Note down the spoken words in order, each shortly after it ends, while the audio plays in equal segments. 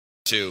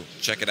2.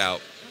 Check it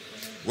out.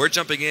 We're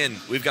jumping in.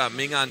 We've got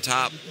Ming on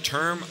top,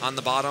 Term on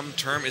the bottom.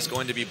 Term is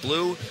going to be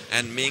blue,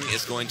 and Ming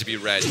is going to be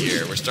red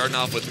here. We're starting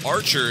off with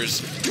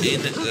archers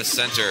in the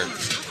center.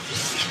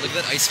 Look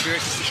at that Ice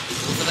Spirit.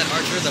 Look at that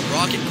Archer. The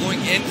rocket going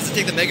in. Does it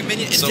take the Mega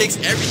Minion? It takes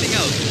everything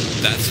out.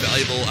 That's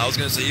valuable. I was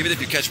going to say, even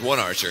if you catch one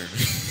Archer.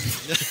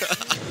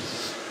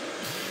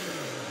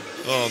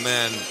 Oh,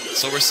 man.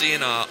 So we're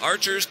seeing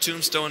Archers,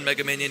 Tombstone,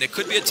 Mega Minion. It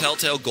could be a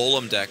Telltale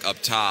Golem deck up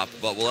top,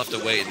 but we'll have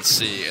to wait and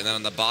see. And then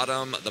on the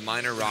bottom, the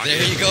Minor Rocket.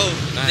 There you go.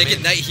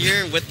 Naked Knight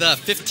here with the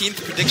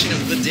 15th prediction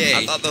of the day.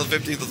 I thought the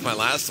 15th was my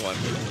last one.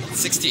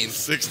 16th.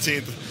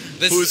 16th.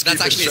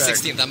 That's actually a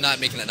 16th. I'm not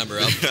making that number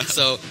up.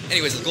 So,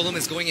 anyways, the Golem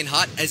is going in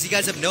hot. As you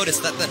guys have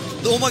noticed,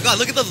 oh my god,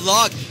 look at the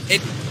log.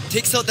 It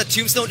takes out the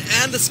Tombstone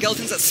and the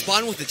skeletons that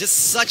spawn with it.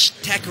 Just such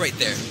tech right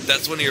there.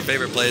 That's one of your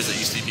favorite plays that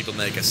you see people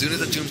make. As soon as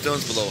the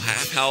Tombstone's below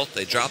half health,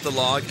 they drop the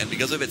log, and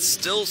because of its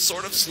still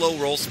sort of slow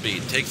roll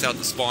speed, takes out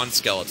the spawn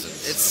skeleton.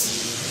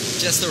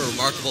 It's just a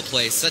remarkable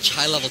play. Such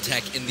high-level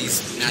tech in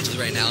these matches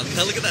right now.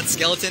 Now look at that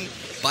skeleton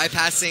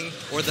bypassing,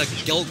 or the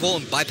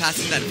Golem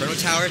bypassing that Inferno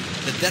Tower.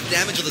 The death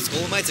damage of those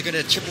Golemites are going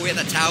to chip away at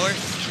that tower.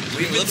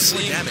 We've been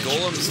seeing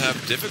Golems have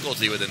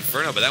difficulty with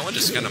Inferno, but that one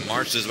just kind of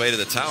marched his way to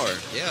the tower.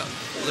 Yeah.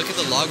 Look at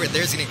the log right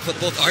there. It's going to clip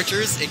both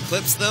archers. It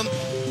clips them.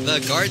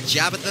 The guard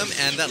jab at them,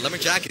 and that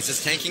Lumberjack is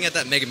just tanking at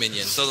that Mega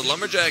Minion. So the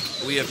Lumberjack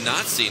we have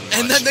not seen much.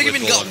 And that Mega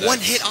Minion got one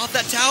hit off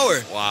that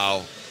tower.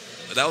 Wow.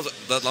 That was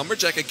the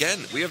Lumberjack again.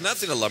 We have not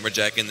seen a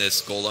Lumberjack in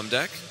this Golem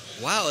deck.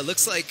 Wow, it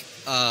looks like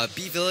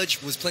B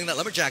Village was playing that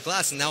Lumberjack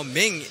last, and now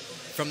Ming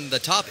from the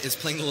top is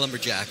playing the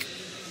Lumberjack.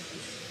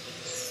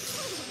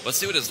 Let's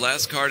see what his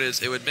last card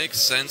is. It would make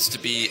sense to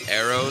be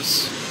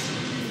arrows.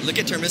 Look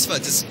at Termisfa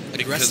just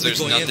because aggressively there's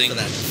going in for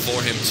that.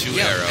 For him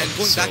to arrow. And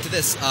going back to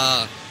this,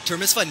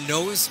 Termisfa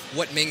knows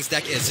what Ming's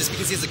deck is. Just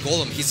because he has a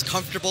Golem, he's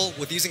comfortable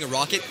with using a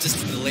rocket just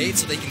to delay it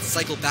so they can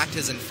cycle back to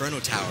his Inferno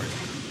Tower.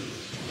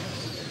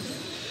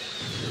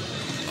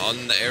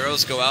 And the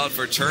arrows go out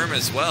for Term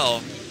as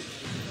well.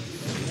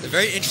 They're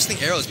very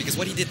interesting arrows because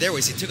what he did there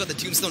was he took out the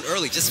Tombstone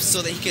early just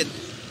so that he could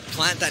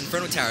plant that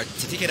Inferno Tower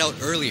to take it out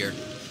earlier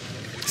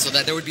so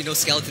that there would be no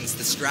skeletons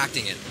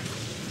distracting it.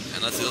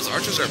 And let's see, those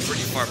archers are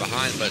pretty far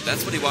behind, but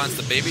that's what he wants.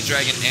 The Baby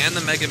Dragon and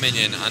the Mega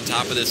Minion on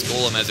top of this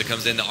Golem as it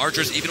comes in. The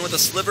archers, even with a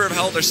sliver of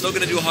health, are still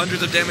going to do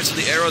hundreds of damage, so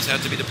the arrows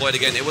have to be deployed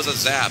again. It was a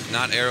zap,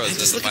 not arrows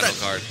as the final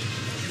card.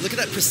 Look at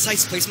that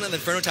precise placement of the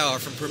Inferno Tower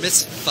from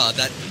Termisfa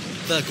that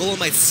the Golem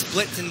might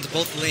split into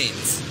both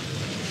lanes.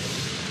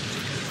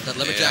 That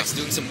Lumberjack's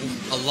doing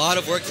a lot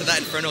of work to that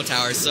Inferno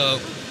Tower, so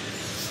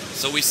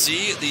we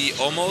see the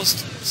almost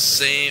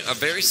same, a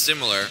very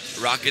similar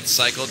Rocket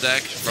Cycle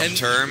deck from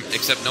Term,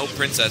 except no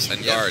Princess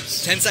and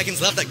guards. 10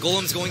 seconds left, that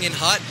Golem's going in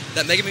hot,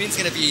 that Mega Minion's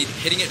going to be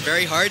hitting it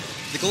very hard.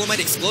 The Golemite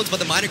explodes, but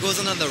the Miner goes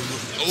in on the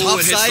top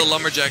it hits side. the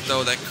Lumberjack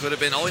though, that could have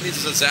been, all he needs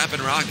is a zap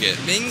and Rocket.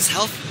 Ming's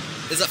health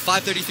is at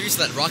 533,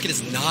 so that Rocket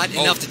is not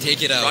enough to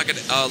take it out.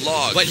 Rocket,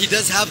 log. But he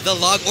does have the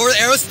log, or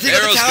arrows to take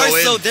out the tower,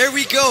 so there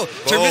we go.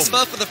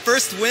 Termisfa for the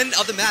first win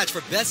of the match for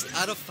best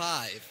out of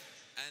 5.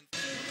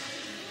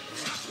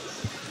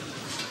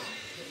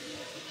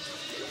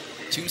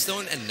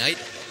 Tombstone and Knight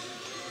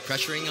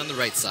pressuring on the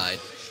right side.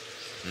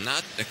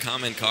 Not a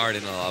common card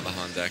in the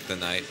Lavahan deck, the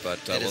Knight, but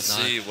we'll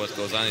see what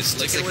goes on. He's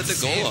sticking with the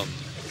Golem.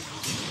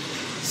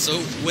 So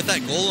with that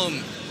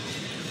Golem,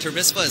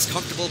 Termisfa is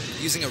comfortable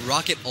using a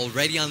rocket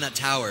already on that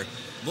tower.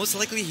 Most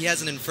likely he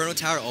has an Inferno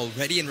Tower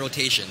already in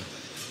rotation.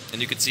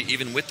 And you can see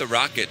even with the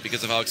rocket,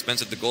 because of how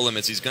expensive the Golem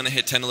is, he's going to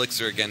hit 10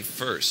 Elixir again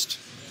first.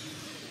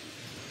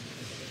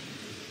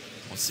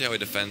 Let's see how he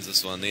defends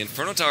this one. The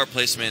Inferno Tower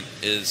placement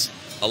is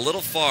a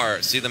little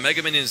far. See, the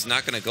Mega Minion is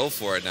not going to go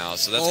for it now,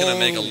 so that's going to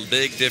make a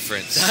big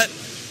difference.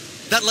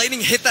 That lightning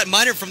hit that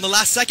Miner from the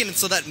last second, and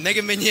so that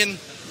Mega Minion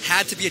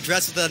had to be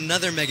addressed with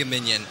another Mega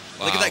Minion.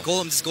 Wow. Look at that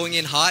Golem just going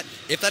in hot.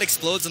 If that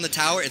explodes on the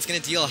tower, it's going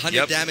to deal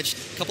 100 damage,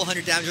 a couple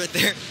hundred damage right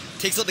there.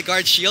 Takes out the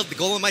guard shield. The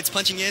Golemite's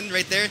punching in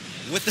right there.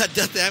 With that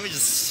death damage,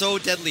 is so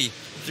deadly.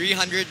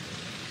 300.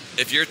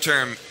 If you're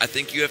Term, I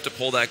think you have to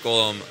pull that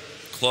Golem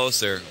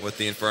closer with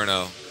the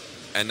Inferno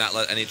and not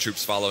let any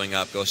troops following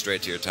up go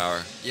straight to your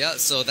tower. Yeah,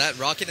 so that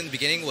rocket in the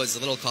beginning was a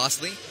little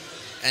costly,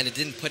 and it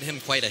didn't put him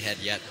quite ahead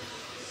yet.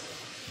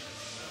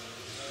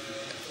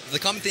 The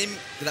common theme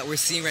that we're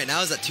seeing right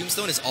now is that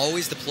Tombstone is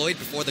always deployed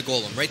before the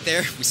Golem. Right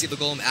there, we see the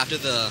Golem after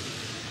the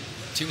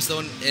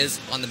Tombstone is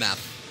on the map.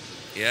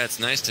 Yeah, it's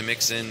nice to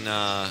mix in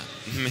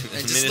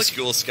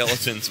minuscule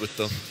skeletons with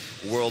the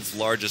world's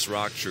largest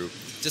rock troop.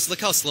 Just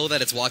look how slow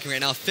that it's walking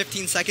right now.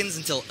 15 seconds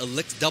until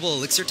double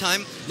elixir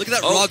time. Look at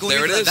that raw going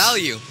into that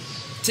value.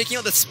 Taking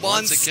out the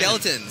spawn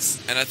skeletons.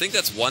 And I think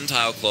that's one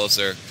tile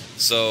closer.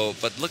 So,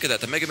 but look at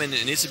that. The Mega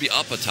Minion needs to be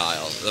up a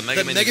tile. The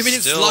Mega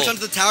Minion's locked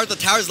onto the tower. The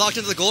tower is locked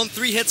into the Golem.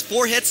 3 hits,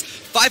 4 hits,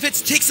 5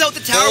 hits. Takes out the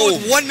tower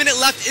with 1 minute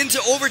left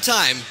into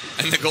overtime.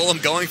 And the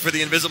Golem going for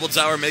the invisible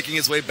tower, making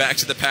his way back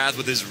to the path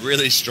with his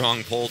really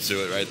strong pull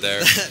to it right there.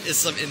 That is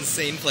some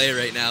insane play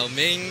right now.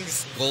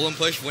 Ming's Golem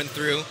push went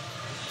through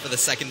for the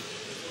second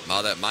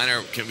Wow, that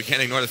miner, we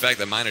can't ignore the fact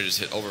that miner just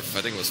hit over, I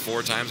think it was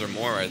 4 times or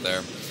more right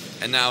there.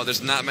 And now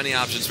there's not many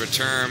options for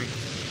term.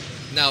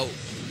 Now,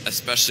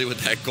 especially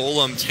with that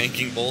golem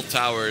tanking both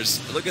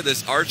towers. Look at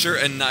this, archer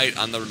and knight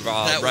on the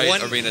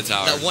right arena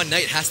tower. That one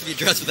knight has to be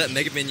addressed with that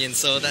mega minion,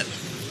 so that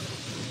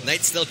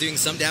knight's still doing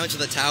some damage to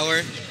the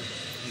tower,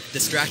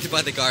 distracted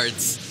by the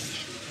guards.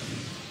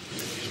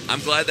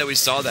 I'm glad that we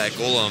saw that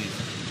golem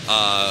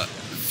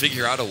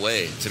figure out a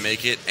way to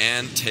make it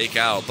and take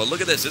out. But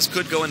look at this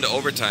could go into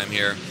overtime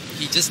here.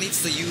 He just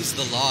needs to use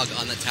the log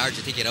on the tower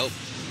to take it out.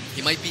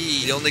 He might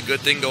be... The only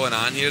good thing going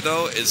on here,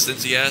 though, is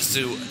since he has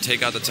to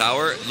take out the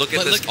tower, look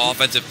at this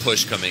offensive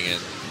push coming in.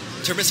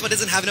 Termisva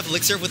doesn't have enough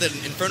elixir with an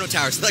Inferno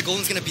Tower, so that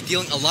Golem's going to be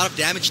dealing a lot of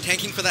damage,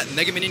 tanking for that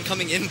Mega Minion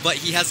coming in, but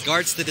he has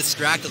guards to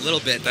distract a little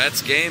bit.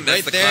 That's game.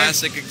 That's the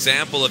classic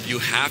example of you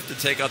have to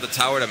take out the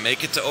tower to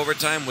make it to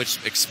overtime, which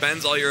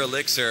expends all your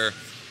elixir.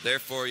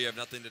 Therefore, you have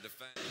nothing to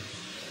defend.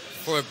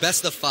 For a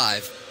best of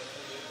 5.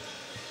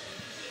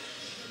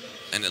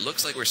 And it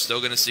looks like we're still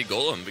going to see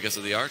Golem because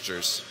of the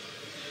archers.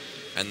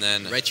 And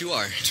then right you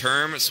are.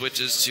 Term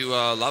switches to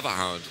Lava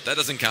Hound. That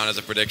doesn't count as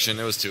a prediction.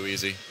 It was too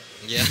easy.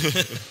 Yeah.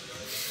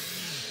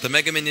 The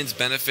Mega Minions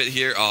benefit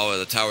here. Oh,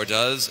 the tower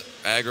does.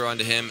 Aggro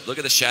onto him. Look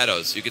at the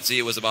shadows. You can see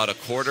it was about a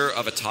quarter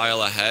of a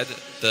tile ahead.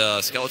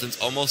 The skeletons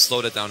almost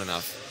slowed it down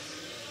enough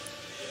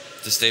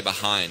to stay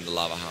behind the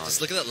Lava Hound. Just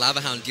look at that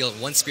Lava Hound deal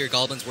 1 Spear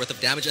Goblin's worth of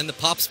damage, and the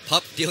pup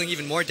dealing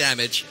even more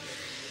damage.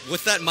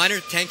 With that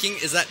miner tanking,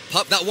 is that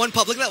pup, that one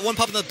pup, look at that one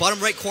pup in the bottom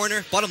right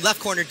corner, bottom left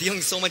corner,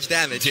 dealing so much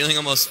damage. Dealing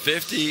almost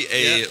 50,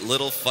 a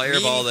little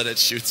fireball that it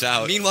shoots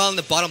out. Meanwhile, on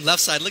the bottom left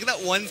side, look at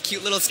that one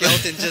cute little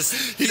skeleton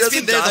just, he's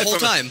been there the whole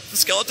time. The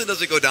skeleton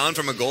doesn't go down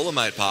from a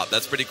Golemite pop,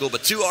 that's pretty cool,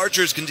 but 2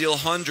 archers can deal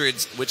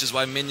hundreds, which is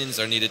why minions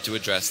are needed to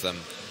address them.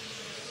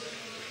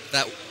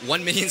 That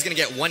one minion's going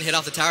to get 1 hit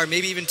off the tower,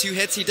 maybe even 2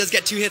 hits. He does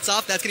get 2 hits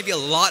off, that's going to be a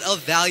lot of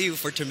value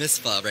for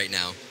Termisva right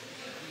now.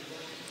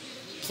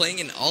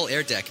 Playing an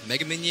all-air deck,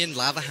 Mega Minion,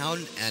 Lava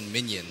Hound, and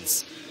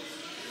Minions.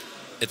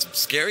 It's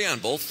scary on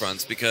both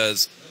fronts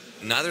because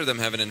neither of them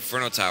have an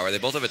Inferno Tower. They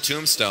both have a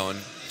Tombstone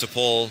to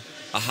pull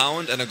a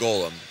Hound and a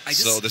Golem.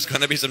 So there's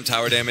going to be some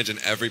tower damage in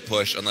every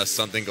push unless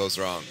something goes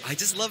wrong. I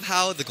just love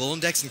how the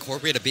Golem decks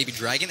incorporate a Baby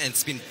Dragon, and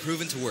it's been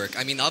proven to work.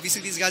 I mean,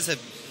 obviously these guys have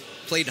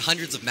played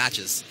hundreds of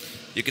matches.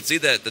 You can see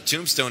that the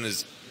Tombstone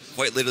is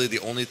quite literally the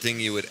only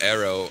thing you would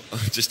arrow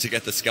just to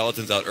get the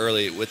skeletons out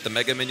early. With the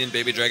Mega Minion,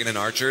 Baby Dragon, and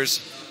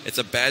Archers, it's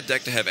a bad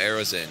deck to have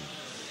arrows in.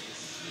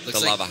 Looks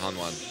the like Lava Hound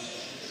one.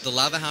 The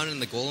Lava Hound and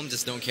the Golem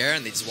just don't care,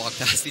 and they just walk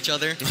past each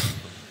other.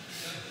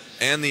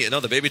 And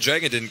the Baby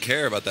Dragon didn't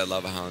care about that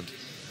Lava Hound.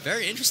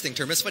 Very interesting.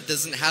 Termisva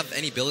doesn't have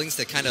any buildings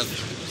to kind of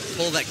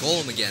pull that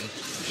Golem again.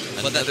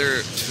 Another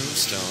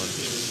Tombstone.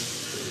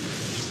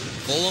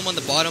 Golem on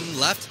the bottom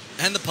left,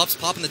 and the pups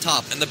pop in the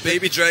top. And the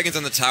Baby Dragon's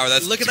on the tower.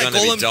 That's going to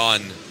be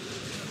done.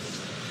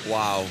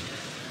 Wow.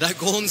 That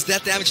Golem's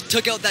death damage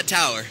took out that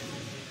tower.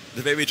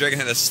 The Baby Dragon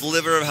had a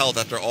sliver of health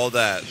after all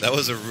that. That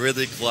was a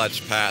really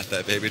clutch path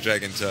that Baby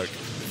Dragon took.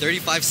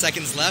 35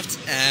 seconds left,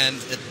 and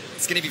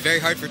it's going to be very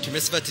hard for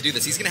Termisva to do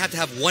this. He's going to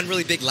have one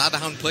really big Lava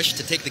Hound push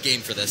to take the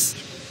game for this.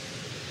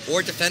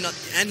 Or defend on,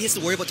 and he has to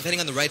worry about defending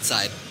on the right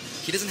side.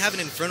 He doesn't have an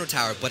Inferno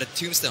Tower, but a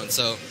Tombstone,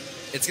 so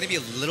it's going to be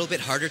a little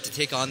bit harder to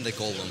take on the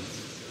Golem.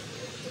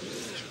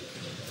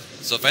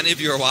 So if any of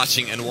you are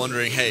watching and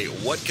wondering, hey,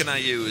 what can I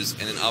use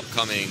in an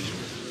upcoming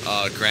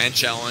Grand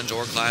Challenge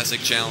or Classic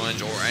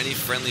Challenge or any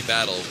friendly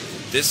battle,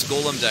 this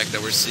Golem deck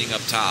that we're seeing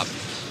up top,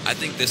 I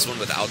think this one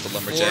without the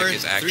Lumberjack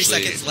is actually 3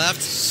 seconds left.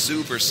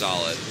 Super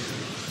solid.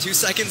 2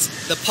 seconds.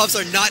 The pups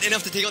are not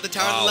enough to take out the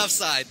tower on the left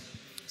side.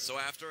 So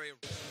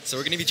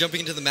we're going to be jumping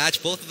into the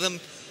match. Both of them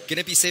going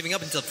to be saving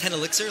up until 10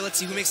 elixir. Let's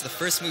see who makes the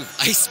first move.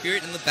 Ice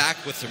Spirit in the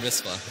back with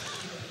Termisva.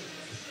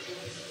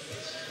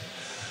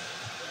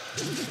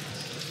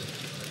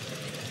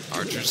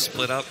 Archers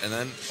split up, and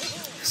then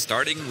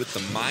starting with the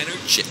minor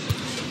chip.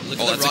 Look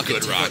at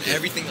the rocket.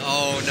 Everything.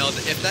 Oh, no.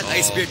 If that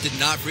Ice Spirit did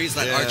not freeze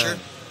that archer,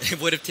 it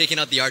would have taken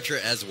out the archer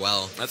as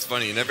well. That's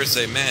funny. You never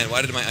say, man,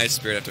 why did my Ice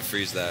Spirit have to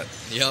freeze that?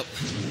 Yep.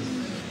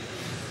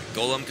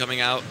 Golem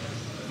coming out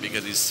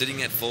because he's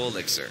sitting at full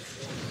elixir.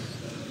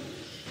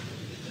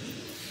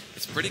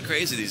 It's pretty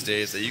crazy these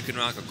days that you can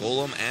rock a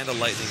Golem and a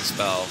lightning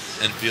spell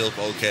and feel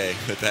okay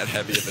with that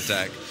heavy of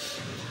attack.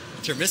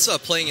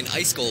 Termisva playing an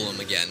Ice Golem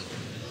again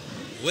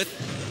with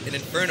an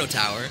Inferno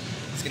Tower.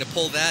 He's going to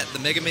pull that. The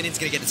Mega Minion's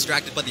going to get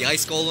distracted by the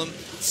Ice Golem.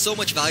 So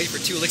much value for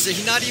 2 elixir.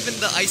 Not even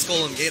the Ice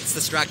Golem gets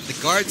distracted. The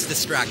guards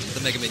distract the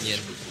Mega Minion.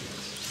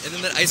 And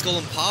then that Ice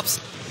Golem pops,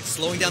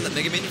 slowing down the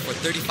Mega Minion for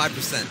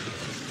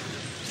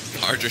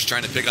 35%. Archer's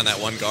trying to pick on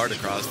that one guard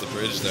across the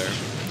bridge there.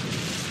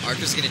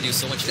 Archer's going to do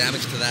so much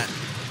damage to that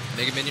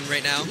Mega Minion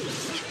right now.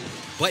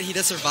 But he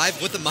does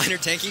survive with the miner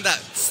tanking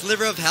that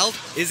sliver of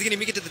health. Is he going to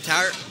make it to the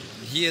tower?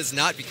 He is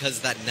not,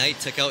 because that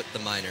knight took out the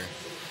miner.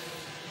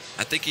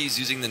 I think he's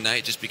using the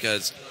knight just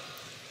because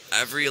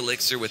every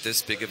elixir with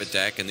this big of a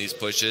deck and these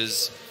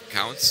pushes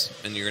counts,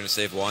 and you're going to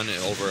save 1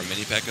 over a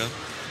mini P.E.K.K.A.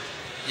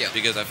 Yeah.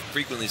 Because I've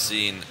frequently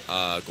seen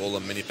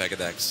Golem mini Pega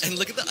decks. And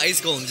look at the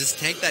Ice Golem just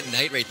tank that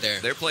Knight right there.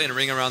 They're playing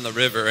Ring Around the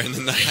River, and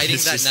the Knight hiding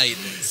is that just Knight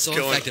so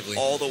going effectively.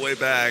 all the way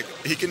back.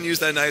 He can use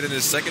that Knight in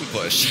his second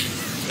push.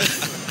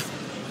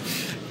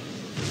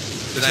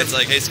 The Knight's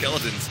like, hey,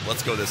 skeletons,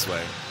 let's go this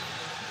way.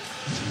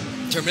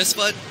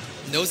 Termisva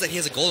knows that he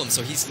has a Golem,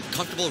 so he's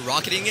comfortable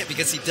rocketing it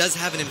because he does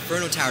have an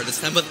Inferno Tower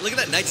this time. But look at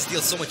that Knight just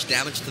deals so much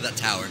damage to that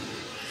tower.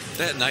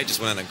 That Knight just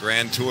went on a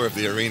grand tour of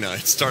the arena.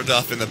 It started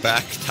off in the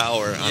back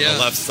tower on the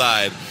left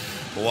side,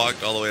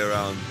 walked all the way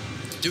around.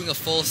 Doing a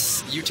full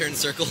U-turn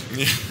circle.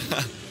 Yeah.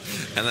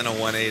 And then a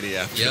 180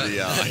 after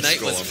the Ice Knight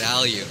Golem. was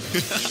value.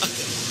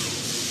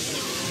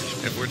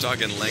 If we're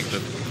talking length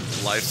of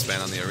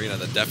lifespan on the arena,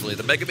 then definitely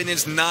the Mega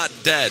Minion's not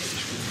dead.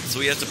 So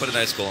he has to put an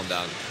Ice Golem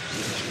down.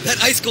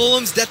 That Ice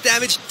Golem's death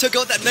damage took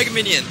out that Mega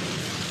Minion.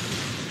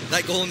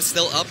 That Golem's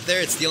still up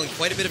there. It's dealing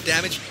quite a bit of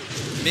damage.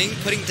 Ming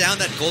putting down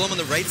that Golem on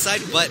the right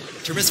side, but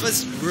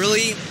Termisva's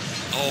really...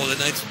 Oh, the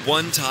Knight's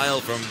one tile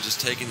from just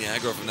taking the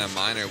aggro from that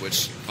Miner,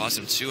 which cost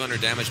him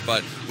 200 damage,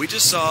 but we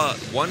just saw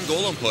one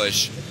Golem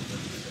push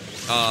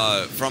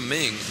from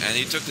Ming, and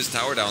he took his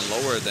tower down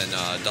lower than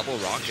double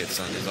rockets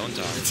on his own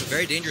tower. It's a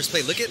very dangerous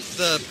play. Look at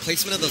the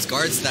placement of those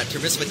guards that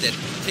Termisva did.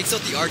 Takes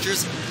out the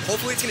archers.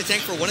 Hopefully it's going to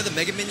tank for one of the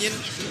Mega Minion.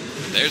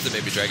 There's the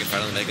Baby Dragon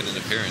finally making an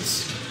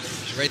appearance.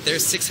 Right there,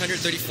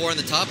 634 on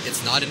the top.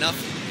 It's not enough.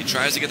 He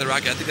tries to get the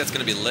rocket. I think that's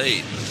going to be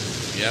late.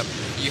 Yep.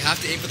 You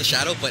have to aim for the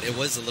shadow, but it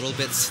was a little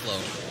bit slow.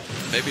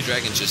 Baby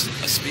Dragon's just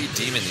a speed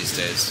demon these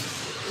days.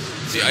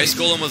 The Ice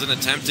Golem was an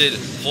attempted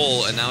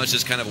pull, and now it's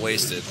just kind of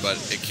wasted, but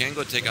it can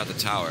go take out the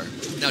tower.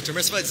 Now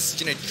Termisva is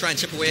going to try and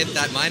chip away at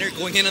that Miner,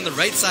 going in on the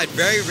right side,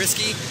 very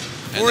risky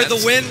for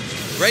the win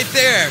right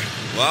there.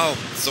 Wow,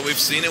 so we've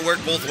seen it work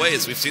both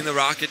ways. We've seen the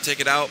rocket take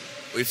it out.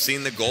 We've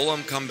seen the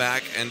Golem come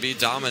back and be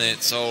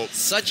dominant, so...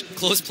 Such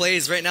close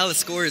plays. Right now the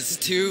score is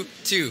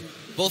 2-2.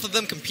 Both of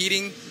them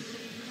competing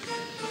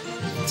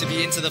to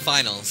be into the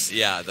finals.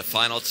 Yeah, the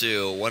final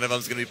two. One of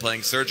them's going to be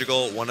playing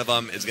Surgical, one of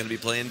them is going to be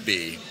playing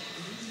B.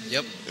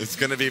 Yep. It's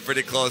going to be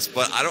pretty close,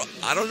 but I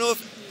don't know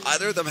if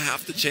either of them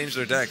have to change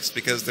their decks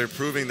because they're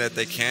proving that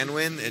they can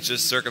win. It's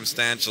just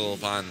circumstantial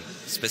upon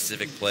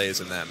specific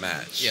plays in that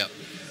match. Yep.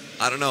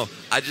 I don't know.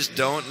 I just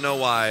don't know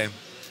why.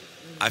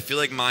 I feel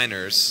like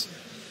Miners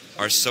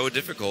are so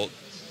difficult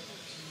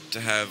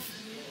to have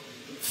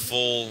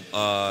full,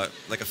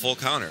 like a full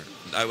counter.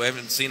 I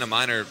haven't seen a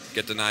Miner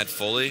get denied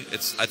fully.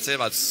 I'd say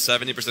about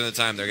 70% of the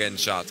time they're getting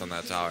shots on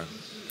that tower.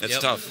 It's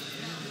tough.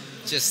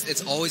 Just,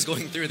 it's always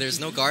going through. There's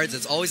no guards.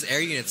 It's always air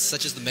units,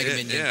 such as the Mega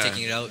Minion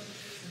taking it out.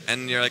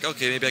 And you're like,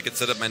 okay, maybe I could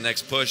set up my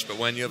next push, but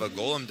when you have a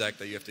Golem deck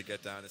that you have to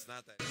get down, it's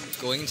not that.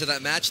 Going into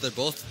that match, they're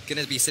both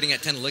going to be sitting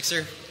at 10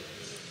 elixir.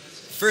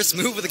 First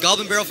move with a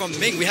Goblin Barrel from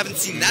Ming. We haven't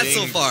seen that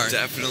so far.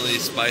 Definitely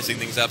spicing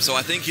things up. So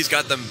I think he's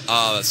got the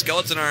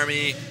Skeleton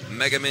Army,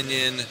 Mega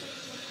Minion,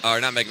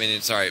 or not Mega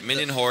Minion, sorry,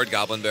 Minion Horde,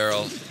 Goblin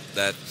Barrel,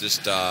 that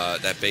just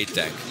that bait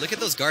deck. Look at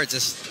those guards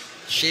just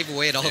shave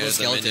away at all those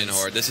skeletons. The Minion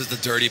Horde. This is the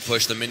dirty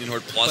push, the Minion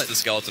Horde plus the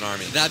Skeleton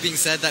Army. That being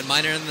said, that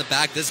Miner in the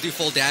back does do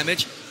full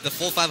damage. The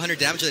full 500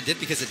 damage that it did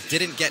because it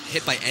didn't get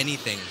hit by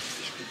anything.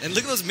 And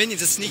look at those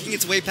minions just sneaking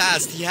its way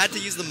past. He had to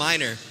use the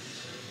Miner.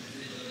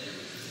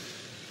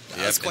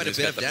 That's quite a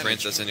bit of damage.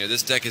 Princess in here.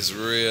 This deck is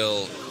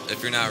real. If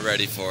you're not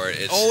ready for it,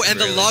 it's and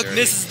really the log dirty.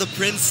 misses the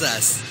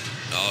Princess.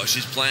 Oh,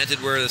 she's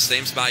planted where the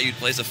same spot you'd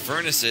place a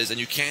furnace is, and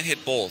you can't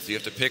hit both. You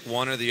have to pick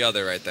one or the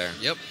other right there.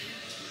 Yep.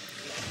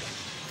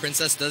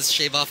 Princess does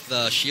shave off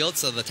the shield,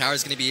 so the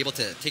tower's going to be able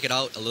to take it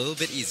out a little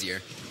bit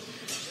easier.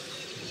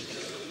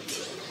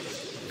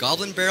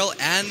 Goblin Barrel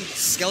and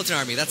Skeleton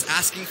Army. That's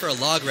asking for a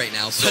log right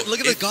now. But look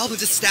at the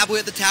goblins just stab away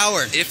at the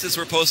tower. If this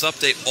were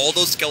post-update, all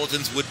those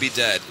skeletons would be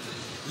dead.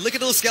 Look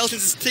at those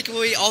skeletons just take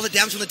away all the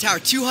damage from the tower.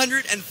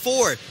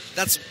 204.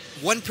 That's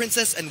one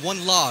princess and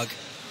one log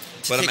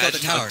to but take out the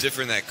imagine tower. how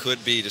different that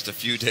could be just a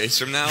few days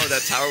from now.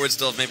 That tower would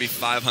still have maybe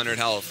 500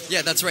 health.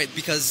 Yeah, that's right,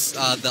 because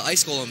the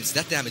Ice Golem's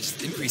death damage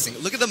is increasing.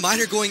 Look at the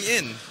Miner going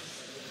in.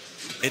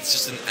 It's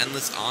just an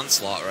endless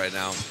onslaught right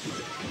now.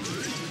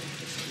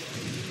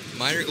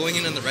 Miner going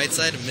in on the right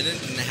side, a minute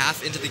and a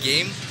half into the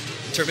game.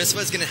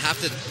 Termisva is going to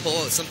have to pull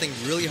out something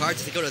really hard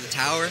to take out of the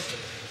tower.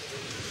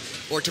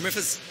 Or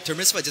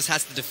Termisva just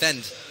has to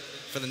defend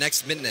for the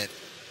next minute.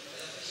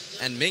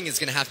 And Ming is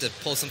going to have to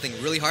pull something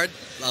really hard.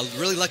 A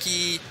really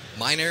lucky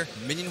Miner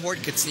Minion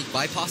Horde could sneak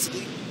by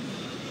possibly.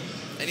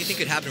 Anything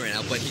could happen right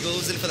now, but he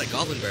goes in for that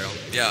Goblin Barrel.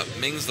 Yeah,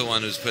 Ming's the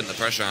one who's putting the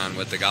pressure on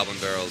with the Goblin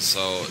Barrels,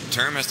 so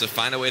Term has to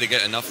find a way to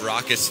get enough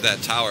rockets to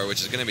that tower,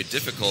 which is going to be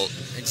difficult.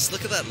 And just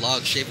look at that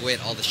log shave away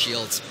at all the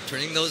shields,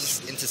 turning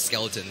those into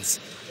skeletons.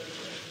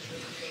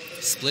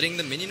 Splitting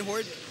the Minion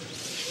Horde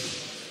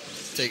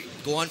to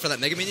go on for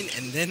that Mega Minion,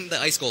 and then the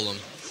Ice Golem.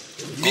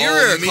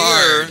 Mirror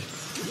card!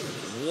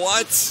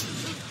 What?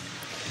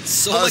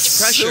 So much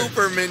pressure.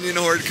 Super Minion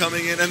Horde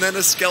coming in, and then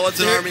a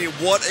Skeleton Army.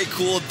 What a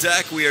cool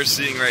deck we are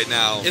seeing right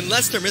now.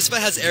 Unless Termisva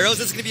has arrows,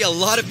 there's going to be a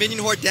lot of Minion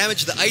Horde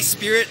damage. The Ice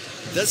Spirit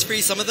does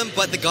free some of them,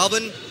 but the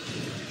Goblin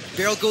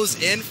Barrel goes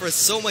in for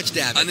so much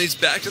damage. And he's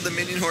back to the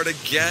Minion Horde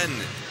again.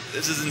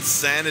 This is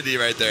insanity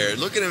right there.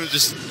 Look at him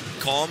just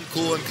calm,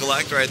 cool, and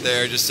collect right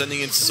there, just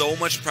sending in so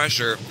much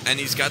pressure. And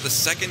he's got the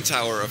second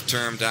tower of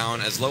Term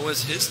down as low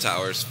as his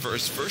tower's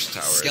first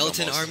tower.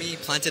 Skeleton army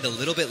planted a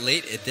little bit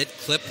late. It did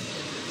clip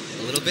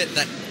a little bit.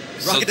 That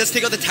rocket does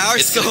take out the tower,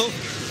 it's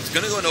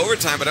going to go into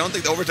overtime, but I don't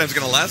think the overtime's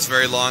going to last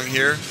very long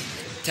here.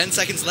 10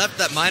 seconds left.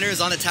 That miner is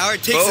on the tower.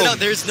 Takes it out.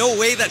 There's no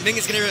way that Ming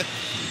is going to...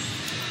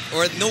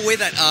 Or no way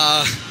that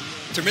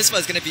Termisva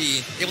is going to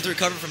be able to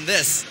recover from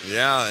this.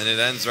 Yeah, and it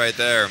ends right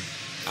there.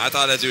 I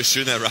thought as he was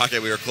shooting that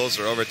rocket, we were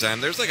closer to overtime.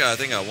 There's like, I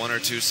think, a 1 or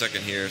 2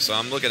 second here. So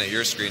I'm looking at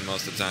your screen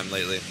most of the time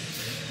lately.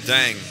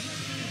 Dang.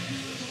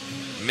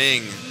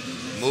 Ming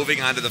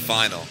moving on to the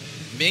final.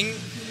 Ming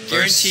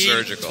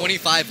guaranteed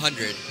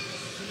 2,500.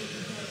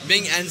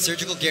 Ming and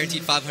Surgical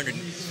guaranteed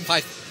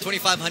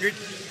 2,500.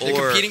 They're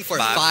competing for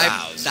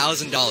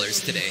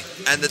 $5,000 today.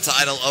 And the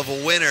title of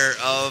a winner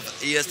of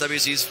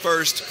ESWC's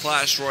first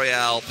Clash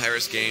Royale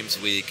Paris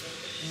Games Week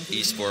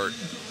esport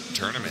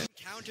tournament.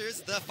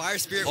 Counters the Fire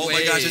Spirit Wave. Oh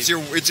my gosh, it's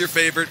your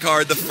favorite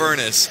card, the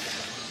Furnace.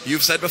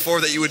 You've said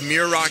before that you would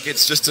mirror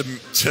rockets just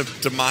to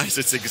demise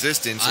its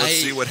existence. Let's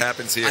see what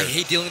happens here. I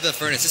hate dealing with the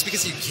Furnace just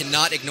because you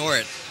cannot ignore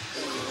it.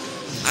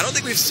 I don't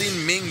think we've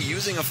seen Ming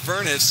using a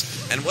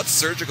Furnace, and what's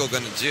Surgical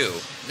going to do?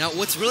 Now,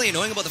 what's really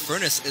annoying about the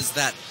Furnace is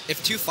that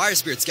if 2 Fire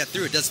Spirits get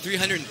through, it does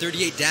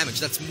 338 damage.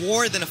 That's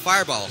more than a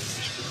Fireball,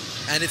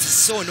 and it's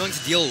so annoying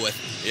to deal with.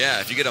 Yeah,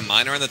 if you get a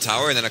Miner on the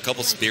tower and then a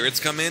couple Spirits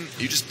come in,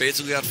 you just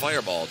basically got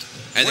Fireballed.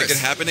 And it can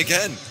happen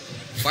again.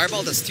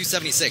 Fireball does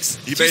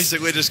 276. You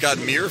basically just got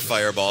Mirror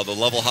Fireball, the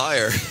level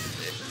higher.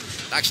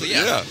 Actually,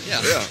 yeah.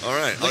 Yeah, all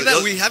right. Look at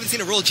that, we haven't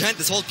seen a Royal Giant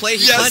this whole play.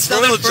 He plants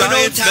down the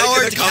Inferno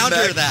Tower to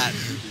counter that.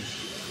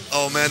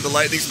 Oh man, the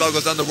lightning spell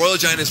goes down. The Royal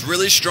Giant is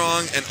really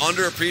strong and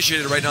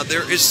underappreciated right now.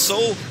 There is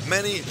so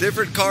many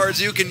different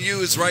cards you can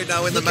use right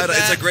now in the meta.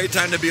 It's a great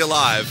time to be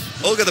alive.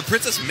 Oh, look, the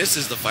Princess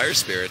misses the Fire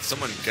Spirit.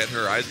 Someone get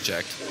her eyes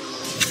checked.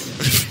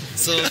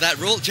 So that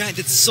Royal Giant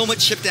did so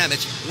much chip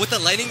damage. With the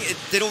lightning, it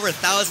did over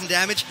 1,000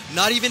 damage.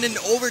 Not even in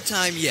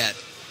overtime yet.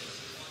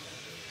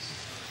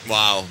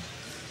 Wow.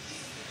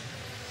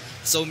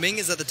 So Ming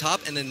is at the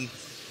top, and then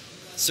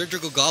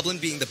Surgical Goblin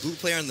being the boot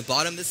player on the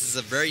bottom. This is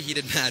a very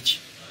heated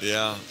match.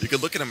 Yeah, you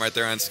could look at him right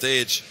there on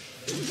stage.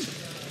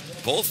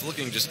 Both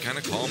looking just kind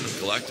of calm and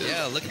collected.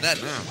 Yeah, look at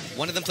that. Yeah.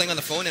 One of them playing on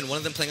the phone and one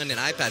of them playing on an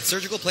iPad.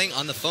 Surgical playing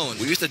on the phone.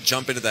 We used to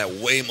jump into that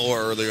way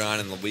more earlier on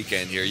in the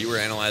weekend here. You were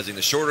analyzing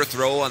the shorter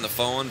throw on the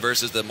phone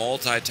versus the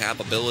multi-tap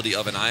ability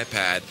of an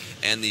iPad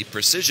and the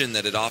precision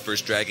that it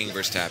offers dragging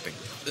versus tapping.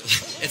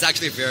 It's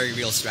actually a very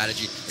real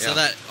strategy. Yeah. So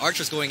that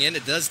Archer's going in,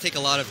 it does take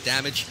a lot of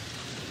damage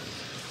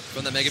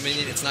from the Mega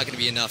Minion. It's not going to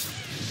be enough.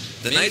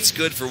 The Knight's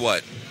good for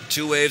what?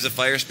 2 waves of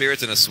Fire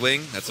Spirits and a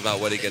swing. That's about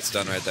what he gets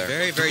done right there.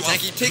 Very, very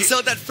tanky. He takes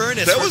out that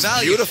Furnace. That was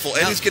beautiful.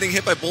 And he's getting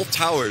hit by both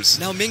towers.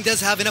 Now Ming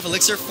does have enough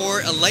elixir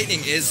for a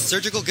lightning. Is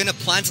Surgical going to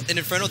plant an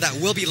Inferno that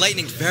will be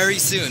lightning very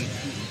soon?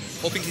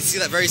 Hoping to see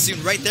that very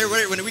soon. Right there,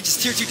 when it reaches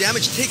tier 2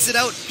 damage, takes it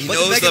out. He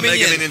knows the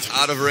Mega Minion's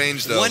out of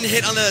range, though. 1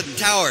 hit on the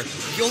tower.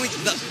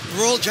 The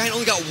Royal Giant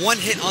only got 1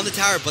 hit on the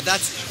tower, but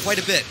that's quite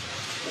a bit.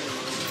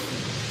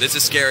 This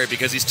is scary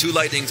because these 2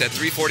 lightnings at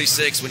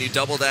 346, when you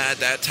double that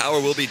tower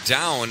will be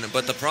down.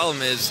 But the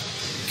problem is,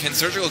 can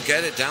Surgical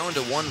get it down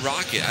to 1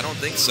 rocket? I don't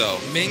think so.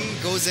 Ming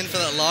goes in for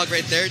that log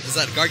right there. Does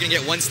that guard gonna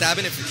get 1 stab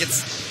in? If it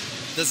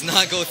does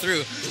not go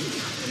through.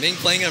 Ming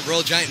playing a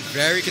Royal Giant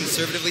very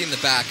conservatively in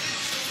the back.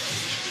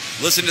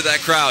 Listen to that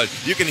crowd.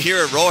 You can hear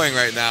it roaring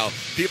right now.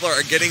 People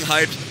are getting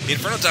hyped. The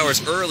Inferno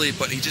Tower's early,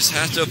 but he just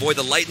has to avoid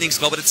the lightning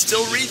spell, but it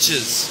still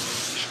reaches.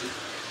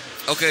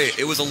 Okay,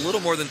 it was a little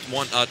more than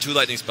 2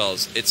 lightning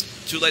spells. It's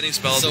 2 lightning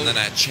spells and then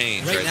that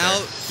chain. Right now,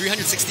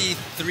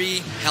 363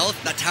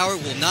 health. That tower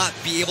will not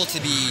be able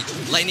to be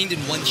lightninged in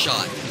 1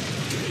 shot.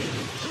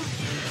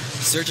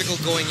 Surgical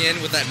going in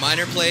with that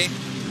minor play.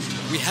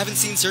 We haven't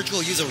seen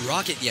Surgical use a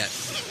rocket yet.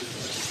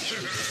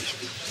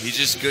 He's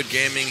just good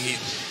gaming.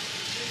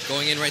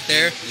 Going in right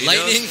there.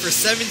 Lightning for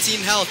 17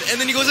 health. And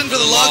then he goes in for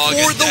the log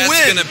for the win.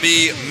 That's going to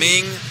be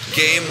Ming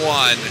game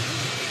 1.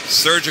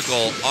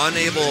 Surgical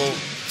unable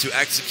to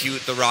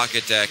execute the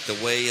rocket deck the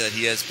way that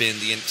he has been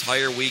the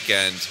entire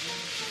weekend.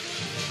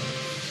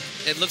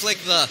 It looks like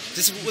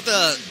just with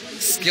the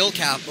skill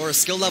cap or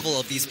skill level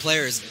of these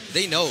players,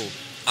 they know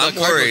the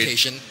card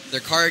rotation, their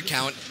card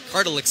count,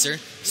 card elixir.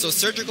 So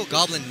Surgical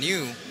Goblin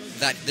knew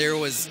that there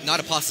was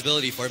not a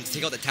possibility for him to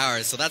take out the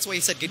tower. So that's why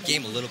he said good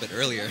game a little bit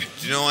earlier.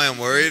 Do you know why I'm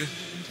worried?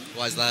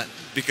 Why is that?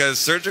 Because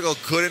Surgical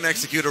couldn't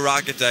execute a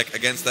rocket deck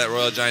against that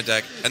Royal Giant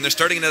deck, and they're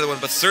starting another one,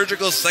 but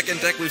Surgical's second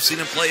deck we've seen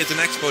him play is an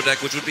Expo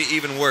deck, which would be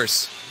even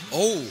worse.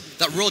 Oh,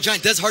 that Royal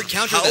Giant does hard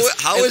counter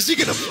this. How is he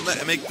going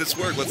to make this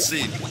work? Let's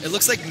see. It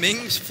looks like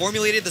Ming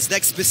formulated this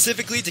deck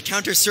specifically to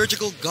counter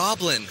Surgical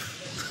Goblin.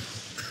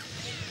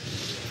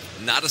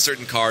 Not a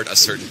certain card, a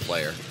certain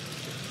player.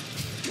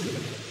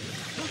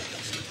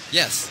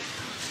 Yes.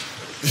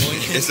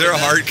 Is there a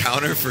hard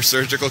counter for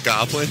Surgical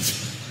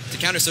Goblins? To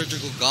counter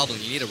Surgical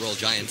Goblin, you need a Royal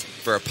Giant.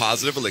 For a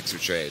positive elixir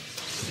trade.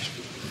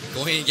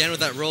 Going again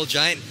with that Royal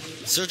Giant.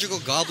 Surgical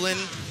Goblin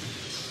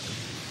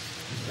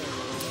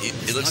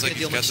It looks like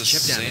he's got the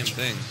same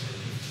thing.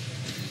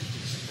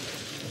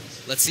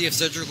 Let's see if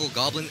Surgical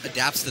Goblin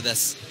adapts to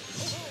this.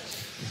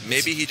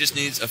 Maybe he just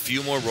needs a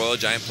few more Royal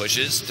Giant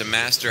pushes to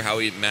master how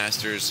he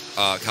masters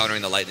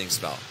countering the lightning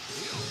spell.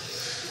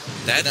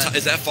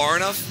 Is that far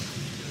enough?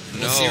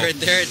 No. We'll see right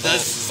there. It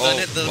does stun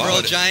it. The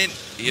Royal Giant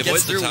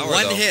gets through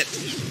one hit.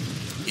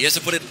 He has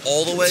to put it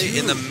all the way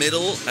in the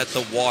middle at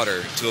the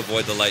water to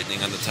avoid the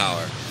lightning on the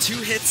tower. 2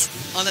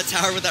 hits on the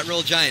tower with that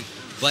Royal Giant,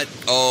 but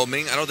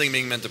Ming, I don't think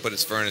Ming meant to put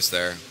his furnace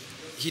there.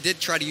 He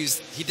did use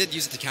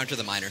it to counter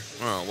the miner.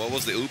 Oh, what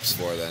was the oops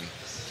for then?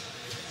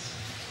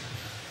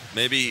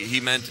 Maybe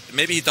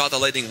he thought the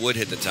lightning would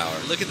hit the tower.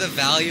 Look at the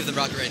value of the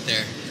rocket right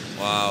there.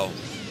 Wow.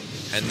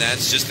 And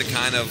that's just the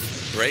kind of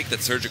break that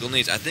Surgical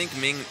needs. I think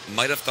Ming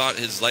might have thought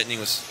his lightning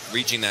was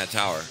reaching that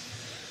tower.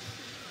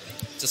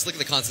 Just look at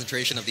the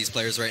concentration of these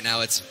players right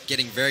now. It's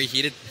getting very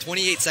heated.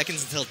 28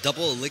 seconds until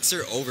double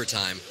elixir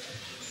overtime.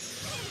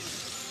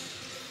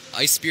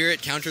 Ice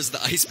Spirit counters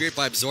the Ice Spirit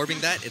by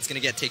absorbing that. It's going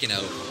to get taken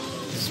out.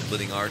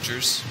 Splitting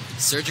archers.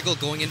 Surgical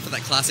going in for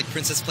that classic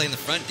princess play in the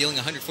front, dealing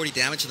 140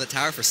 damage to the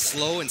tower for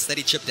slow and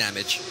steady chip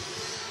damage.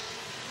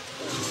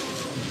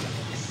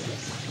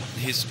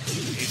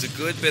 He's a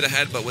good bit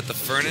ahead, but with the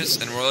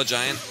Furnace and Royal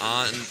Giant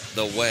on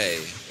the way,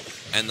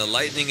 and the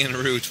Lightning en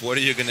route, what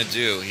are you going to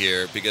do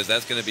here? Because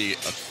that's going to be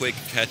a quick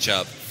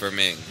catch-up for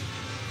Ming.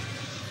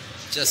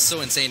 Just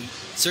so insane.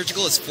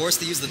 Surgical is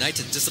forced to use the Knight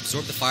to just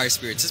absorb the Fire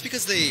Spirit, just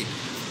because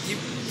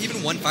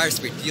even one Fire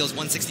Spirit deals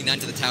 169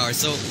 to the tower,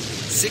 so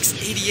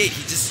 688,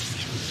 he just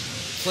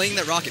playing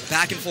that rocket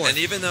back and forth. And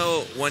even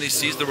though when he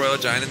sees the Royal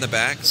Giant in the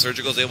back,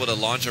 Surgical's able to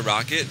launch a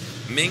rocket,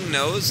 Ming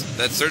knows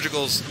that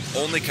Surgical's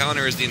only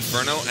counter is the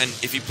Inferno, and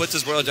if he puts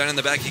his Royal Giant in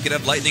the back, he could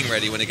have Lightning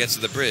ready when it gets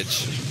to the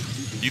bridge.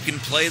 You can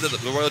play the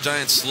Royal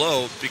Giant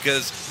slow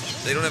because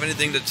they don't have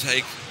anything to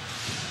take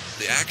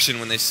the action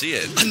when they see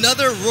it.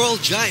 Another Royal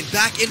Giant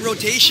back in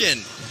rotation.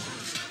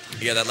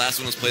 Yeah, that last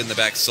one was played in the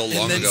back so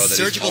long ago that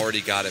he's already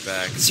got it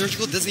back.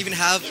 Surgical doesn't even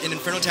have an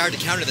Inferno Tower to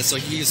counter this, so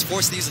he is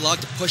forced to use the log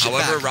to push it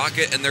back. However,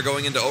 Rocket, and they're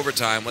going into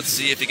overtime. Let's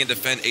see if he can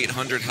defend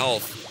 800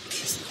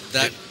 health.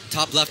 That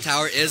top left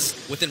tower is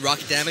within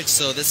rocket damage,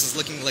 so this is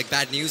looking like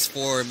bad news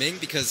for Ming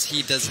because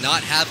he does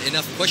not have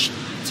enough push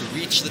to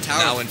reach the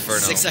tower. Now Inferno.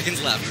 6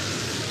 seconds left.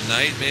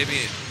 Knight,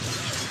 maybe.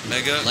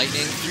 Mega.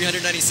 Lightning,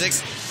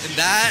 396. And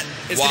that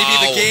is going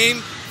to be the game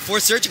for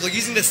Surgical,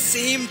 using the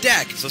same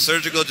deck. So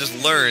Surgical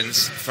just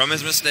learns from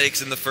his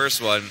mistakes in the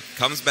first one,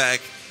 comes back,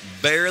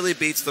 barely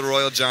beats the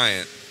Royal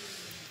Giant.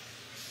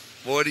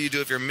 What do you do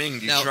if you're Ming?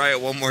 Do you try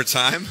it one more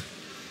time?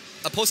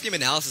 A post-game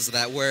analysis of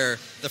that, where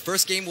the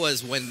first game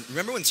was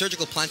remember when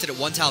Surgical planted it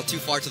one tile too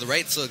far to the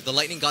right, so the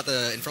Lightning got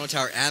the Inferno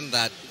Tower and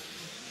that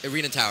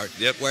Arena Tower.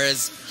 Yep.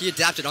 Whereas he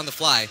adapted on the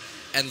fly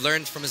and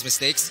learned from his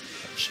mistakes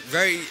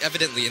very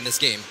evidently in this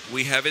game.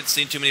 We haven't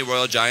seen too many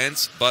Royal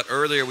Giants, but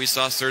earlier we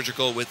saw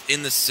Surgical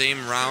within the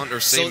same round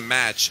or same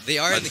match. They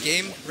are in the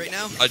game right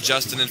now.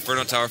 Adjust an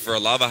Inferno Tower for a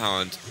Lava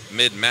Hound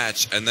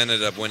mid-match and then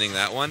ended up winning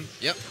that one.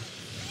 Yep.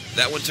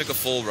 That one took a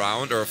full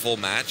round or a full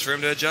match for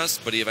him to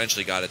adjust, but he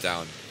eventually got it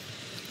down.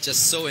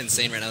 Just so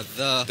insane right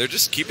now. They're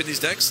just keeping these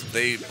decks.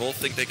 They both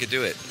think they could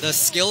do it. The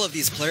skill of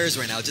these players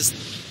right now, just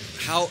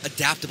how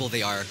adaptable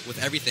they are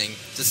with everything,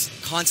 just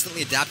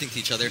constantly adapting to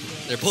each other.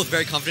 They're both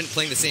very confident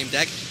playing the same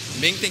deck.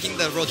 Ming thinking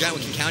the Royal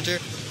Giant can counter,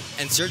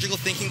 and Surgical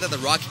thinking that the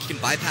Rocket can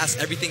bypass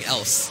everything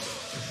else.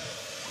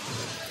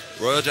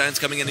 Royal Giant's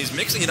coming in. He's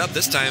mixing it up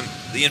this time.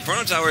 The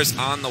Inferno Tower is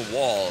on the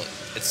wall.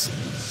 It's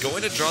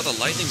going to draw the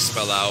Lightning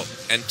spell out,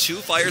 and 2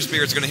 Fire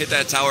Spirits are going to hit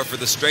that tower for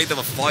the strength of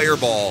a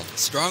Fireball.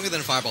 Stronger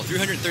than a Fireball.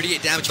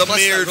 338 damage. The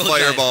mirrored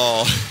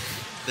Fireball.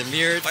 The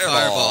mirrored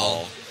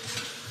Fireball.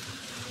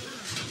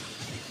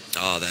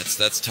 Oh,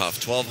 that's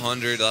tough.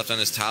 1,200 left on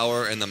his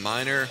tower, and the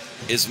Miner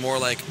is more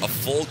like a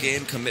full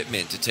game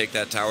commitment to take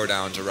that tower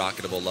down to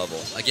rocketable level.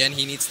 Again,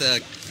 he needs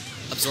to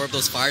absorb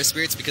those Fire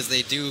Spirits because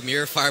they do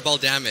mirror Fireball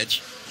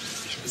damage.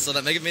 So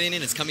that Mega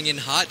Minion is coming in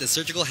hot. Does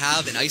Surgical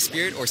have an Ice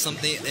Spirit or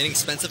something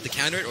inexpensive to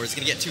counter it, or is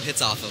he going to get 2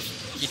 hits off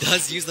of? He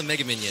does use the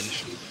Mega Minion.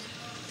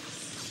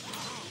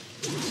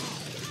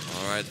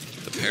 All right,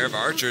 the pair of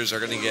archers are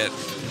going to get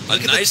a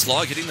nice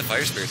log hitting the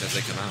Fire Spirits as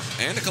they come out.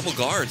 And a couple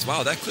guards.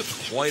 Wow, that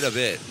clipped quite a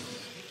bit.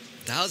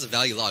 That was a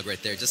value log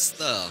right there. Just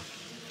the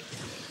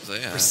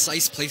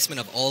precise placement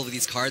of all of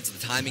these cards,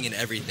 the timing and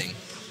everything.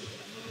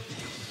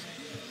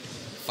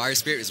 Fire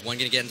Spirit, is one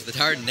going to get into the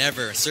tower?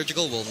 Never.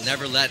 Surgical will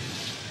never let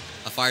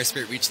a Fire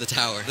Spirit reach the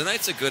tower. The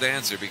Knight's a good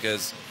answer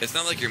because it's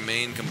not like your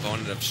main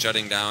component of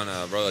shutting down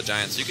a Royal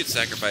Giant, so you could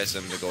sacrifice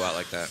him to go out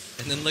like that.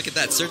 And then look at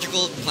that.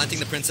 Surgical planting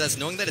the Princess,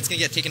 knowing that it's going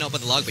to get taken out by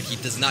the log, but he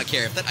does not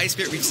care. If that Ice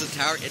Spirit reaches the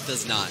tower, it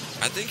does not.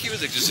 I think he was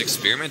just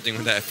experimenting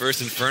with that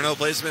first Inferno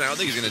placement. I don't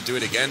think he's going to do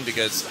it again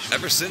because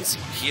ever since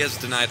he has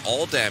denied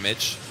all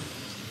damage,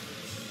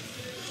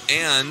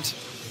 and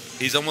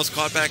he's almost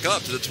caught back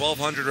up to the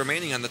 1,200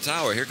 remaining on the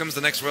tower. Here comes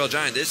the next Royal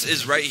Giant. This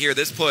is right here.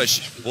 This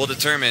push will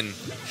determine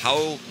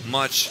how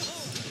much...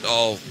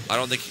 Oh, I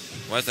don't think...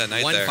 What's that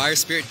Knight there? One Fire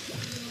Spirit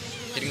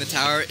hitting the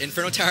tower.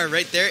 Inferno Tower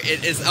right there.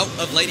 It is out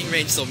of lighting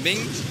range. So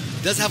Ming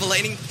He does have a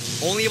lightning,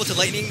 only able to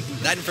lightning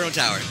that Inferno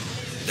Tower.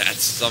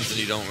 That's something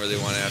you don't really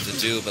want to have to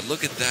do, but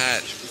look at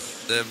that.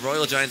 The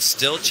Royal Giant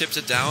still chips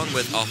it down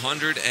with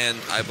 100 and,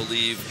 I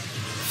believe,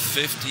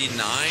 59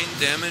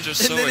 damage or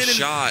so a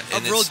shot.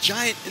 And a Royal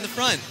Giant in the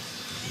front.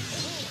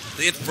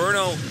 The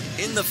Inferno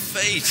in the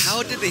face.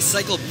 How did they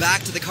cycle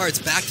back to the cards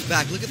back to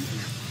back? Look at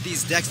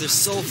these decks, they're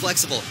so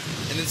flexible.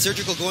 And then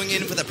Surgical going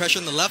in for that pressure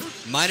on the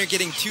left. Miner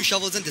getting 2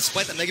 shovels in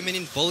despite that Mega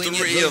Minion bullying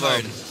it really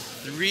hard.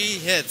 3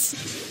 hits.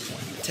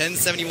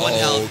 1071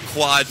 health. Oh,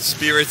 quad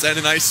spirits and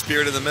an ice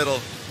spirit in the middle.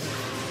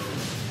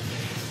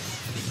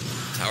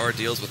 Tower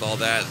deals with all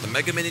that. The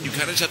Mega Minion, you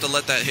kind of just have to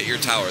let that hit your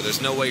tower.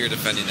 There's no way you're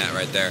defending that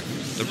right there.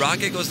 The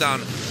Rocket goes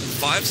down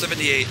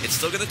 578. It's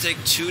still going to take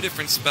 2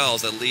 different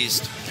spells at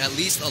least. At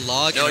least a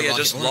Log and a Rocket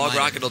just Log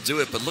Rocket will do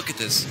it, but look at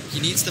this. He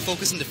needs to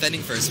focus on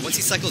defending first. Once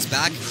he cycles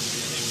back,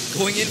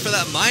 going in for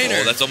that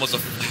Miner. Oh, that's almost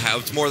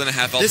it's more than a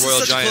half health this Royal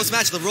Giant. This is such a close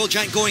match. The Royal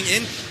Giant going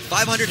in,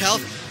 500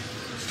 health,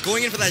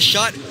 going in for that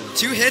shot.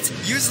 2 hits,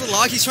 uses the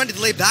Log. He's trying to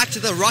delay back to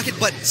the Rocket,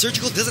 but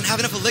Surgical doesn't have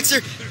enough elixir.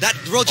 That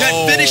Royal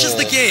Giant finishes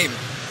the game.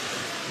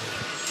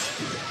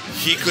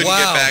 He couldn't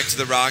get back to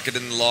the Rocket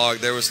and the Log.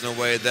 There was no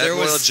way. That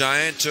Royal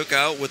Giant took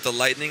out with the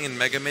Lightning and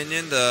Mega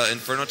Minion the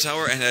Inferno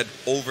Tower and had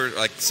over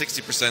like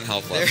 60%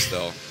 health left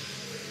still.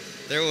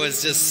 There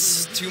was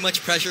just too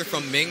much pressure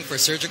from Ming for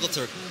Surgical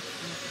to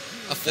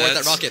afford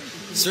that Rocket.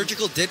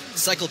 Surgical did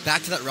cycle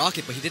back to that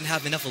Rocket, but he didn't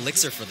have enough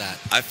elixir for that.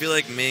 I feel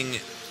like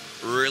Ming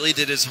really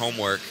did his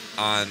homework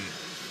on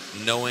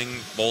knowing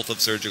both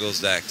of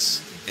Surgical's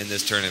decks in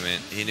this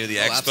tournament. He knew the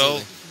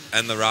Expo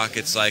and the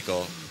Rocket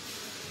cycle.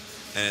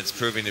 And it's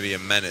proving to be a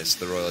menace,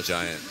 the Royal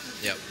Giant.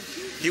 Yep.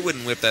 He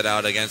wouldn't whip that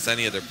out against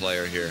any other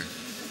player here.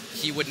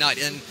 He would not.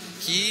 And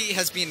he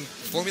has been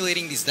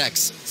formulating these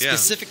decks.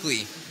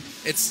 Specifically,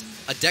 it's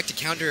a deck to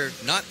counter,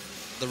 not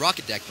the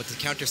Rocket deck, but to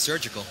counter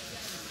Surgical.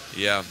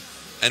 Yeah.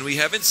 And we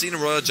haven't seen a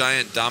Royal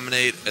Giant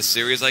dominate a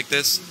series like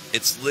this.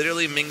 It's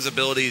literally Ming's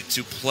ability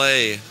to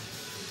play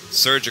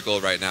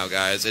Surgical right now,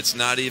 guys. It's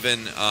not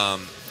even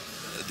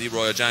the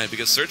Royal Giant.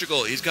 Because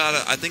Surgical,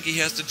 I think he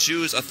has to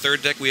choose a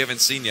third deck we haven't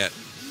seen yet.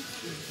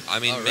 I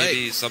mean,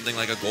 maybe something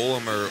like a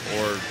Golem or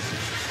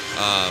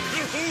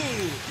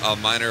a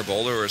Miner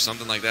Bowler or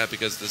something like that,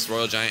 because this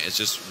Royal Giant is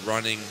just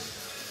running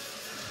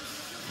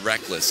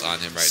reckless on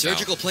him right now.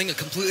 Surgical playing a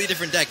completely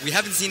different deck. We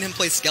haven't seen him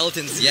play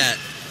Skeletons yet.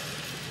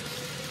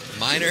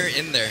 Miner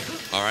in there.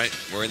 All right,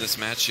 we're in this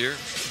match here.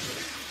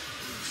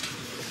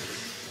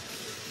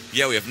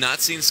 Yeah, we have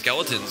not seen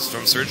Skeletons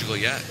from Surgical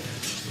yet.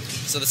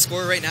 So the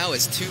score right now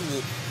is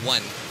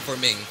 2-1 for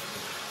Ming.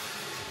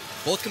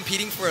 Both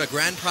competing for a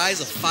grand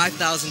prize of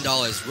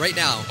 $5,000 right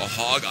now. A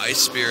Hog Ice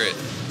Spirit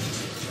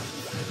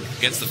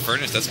against the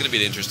Furnace. That's going to be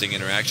an interesting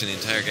interaction the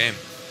entire game.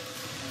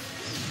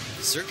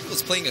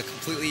 Surgical's playing a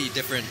completely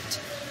different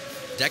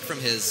deck from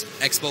his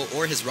Expo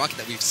or his Rocket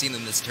that we've seen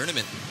in this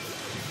tournament.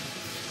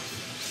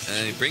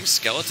 And he brings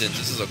Skeletons.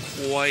 This is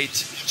a quite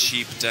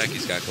cheap deck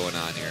he's got going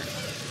on here.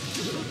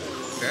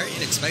 Very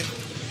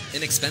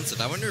inexpensive.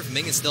 I wonder if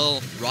Ming is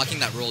still rocking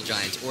that Royal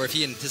Giant, or if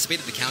he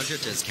anticipated the counter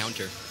to his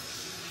counter.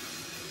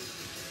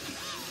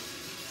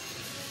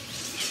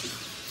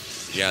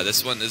 Yeah,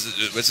 this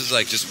is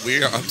like just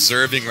we are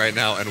observing right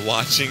now and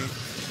watching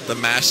the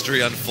mastery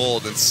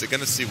unfold and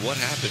gonna see what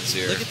happens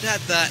here. Look at that,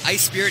 the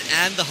Ice Spirit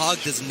and the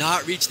Hog does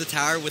not reach the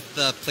tower with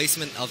the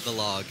placement of the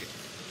Log.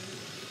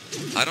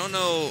 I don't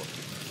know,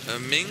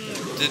 Ming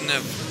didn't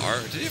have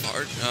art, did he have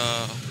art?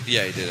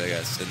 Yeah, he did, I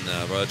guess. In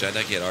the Royal Giant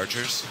deck he had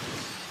archers.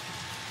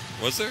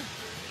 Was there?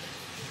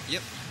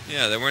 Yep.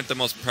 Yeah, they weren't the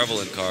most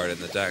prevalent card in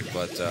the deck,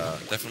 but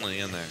definitely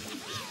in there.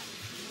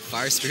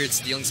 Fire Spirit's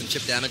dealing some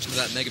chip damage to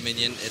that Mega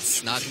Minion.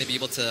 It's not going to be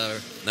able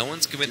to... No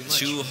one's committing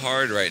too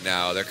hard right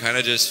now. They're kind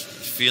of just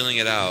feeling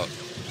it out.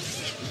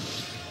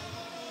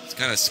 It's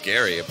kind of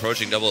scary,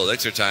 approaching double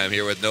elixir time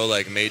here with no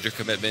like major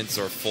commitments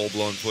or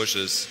full-blown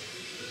pushes.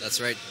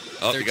 That's right.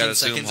 Oh, you got to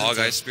assume Hog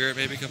Ice Spirit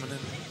maybe coming in?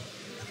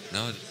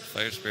 No,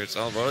 Fire Spirit's...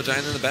 Oh, Royal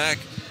Giant in the back.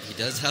 He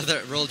does have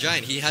that Royal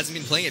Giant. He hasn't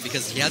been playing it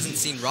because he hasn't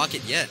seen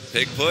Rocket yet.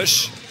 Big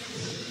push.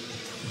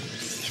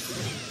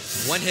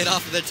 One hit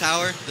off of the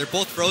tower. They're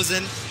both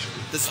frozen.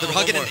 This is the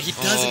Rocket, and he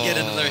doesn't get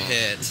another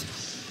hit.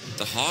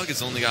 The Hog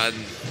has only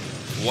gotten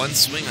one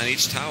swing on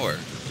each tower.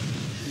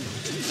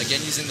 Again,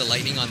 using the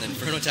Lightning on the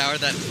Inferno Tower,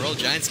 that Royal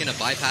Giant's going to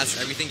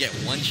bypass everything, get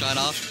one shot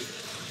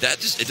off. That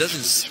just, it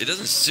doesn't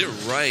sit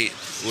right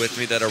with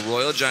me that a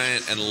Royal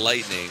Giant and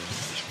Lightning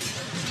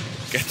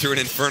get through an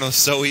Inferno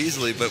so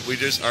easily, but we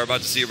just are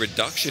about to see a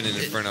reduction in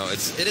Inferno.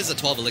 It is a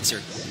 12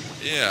 elixir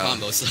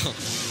combo, so...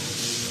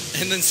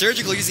 And then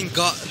Surgical using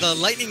the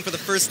Lightning for the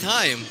first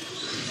time.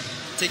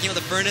 Taking out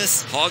the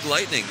Furnace. Hog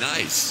Lightning,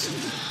 nice.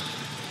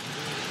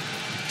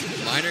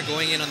 Miner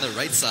going in on the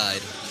right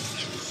side.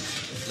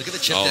 Look at the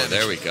chip damage. Oh,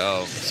 there we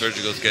go.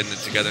 Surgical's getting it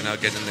together now,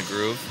 getting in the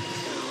groove.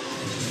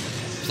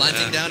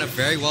 Planting down a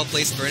very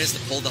well-placed Furnace to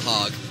pull the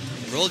Hog.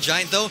 Royal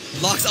Giant, though,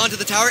 locks onto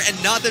the tower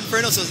and not the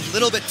Inferno, so it's a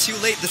little bit too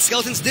late. The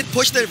Skeletons did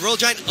push the Royal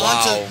Giant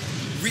onto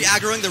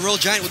re-aggroing the Royal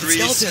Giant with the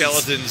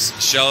skeletons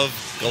shove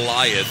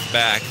Goliath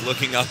back,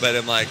 looking up at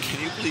him like,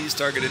 can you please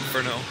target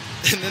Inferno?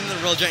 And then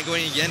the Royal Giant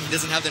going again. He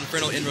doesn't have the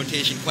Inferno in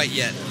rotation quite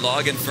yet.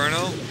 Log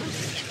Inferno?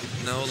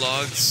 No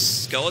logs.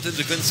 Skeletons,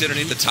 we couldn't see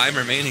underneath the time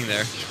remaining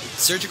there.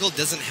 Surgical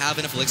doesn't have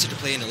enough elixir to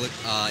play in an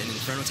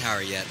Inferno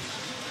Tower yet.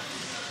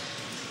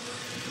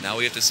 Now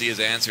we have to see his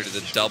answer to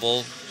the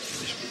double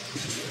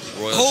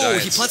Royal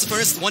Giants. He plants the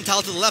furnace, one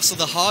tile to the left, so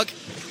the hog,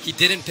 he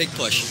didn't pig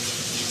push.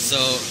 So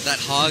that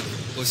hog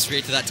goes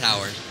straight to that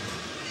tower.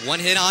 One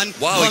hit on.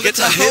 Wow, he gets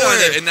a hit on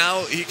it, and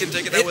now he can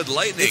take it out with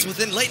lightning. It's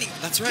within lightning,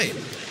 that's right.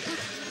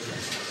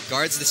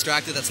 Guard's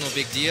distracted, that's no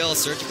big deal.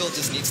 Surgical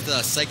just needs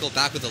to cycle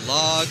back with the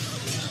log.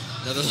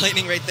 Another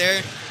lightning right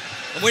there.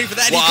 I'm waiting for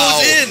that, and he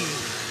goes in!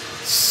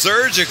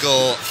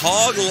 Surgical,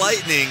 hog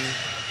lightning.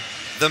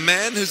 The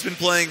man who's been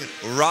playing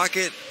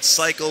Rocket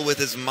Cycle with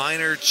his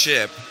minor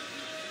chip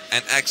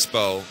and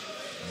Expo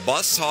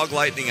busts hog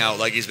lightning out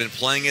like he's been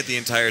playing it the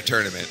entire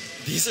tournament.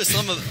 These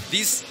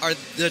are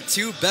the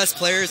two best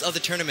players of the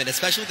tournament,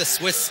 especially the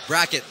Swiss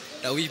bracket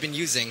that we've been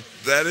using.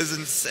 That is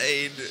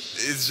insane.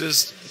 It's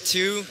just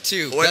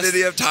 2-2. When did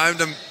he have time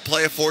to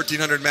play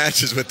 1,400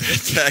 matches with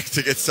that deck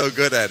to get so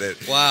good at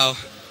it? Wow.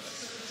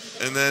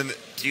 And then,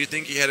 do you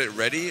think he had it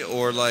ready,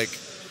 or like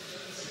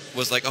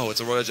was like, oh,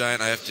 it's a Royal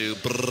Giant, I have to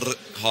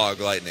hog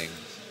lightning?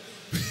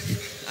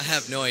 I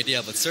have no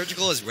idea, but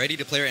Surgical is ready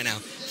to play right now.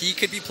 He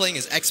could be playing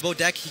his Expo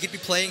deck, he could be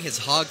playing his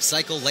Hog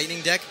Cycle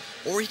Lightning deck,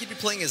 or he could be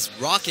playing his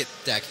Rocket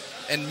deck.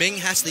 And Ming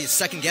has to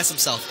second guess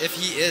himself if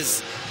he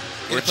is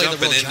going to play the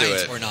Royal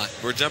Giants or not.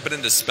 We're jumping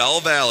into Spell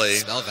Valley.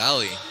 Spell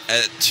Valley.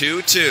 At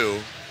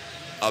 2-2.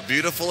 A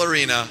beautiful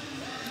arena.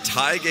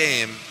 Tie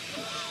game.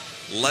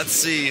 Let's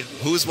see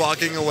who's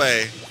walking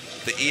away.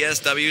 The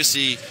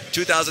ESWC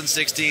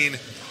 2016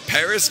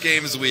 Paris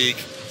Games Week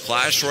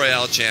Clash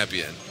Royale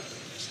champion.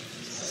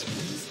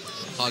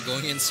 Hog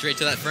going in straight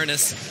to that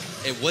furnace.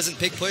 It wasn't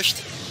pig pushed,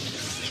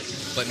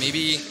 but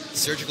maybe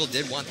Surgical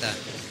did want that.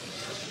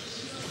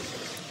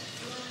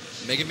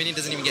 Mega Minion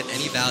doesn't even get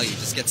any value,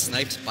 just gets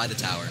sniped by the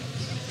tower.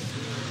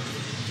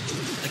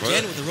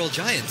 Again with the Royal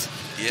Giant.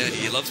 Yeah,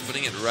 he loves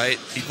putting it right.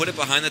 He put it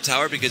behind the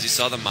tower because he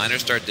saw the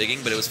miners start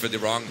digging, but it was for the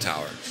wrong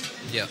tower.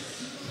 Yeah.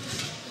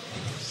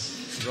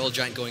 Royal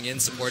Giant going in,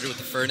 supported with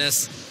the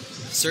furnace.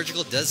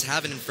 Surgical does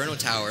have an Inferno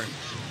Tower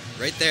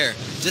right there,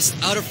 just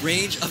out of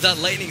range of that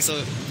lightning,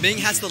 so Ming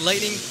has the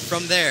lightning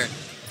from there.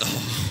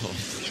 Oh.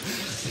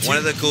 One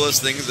of the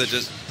coolest things that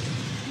just...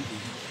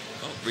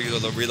 Oh,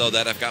 reload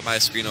that. I've got my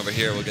screen over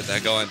here. We'll get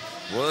that going.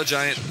 Royal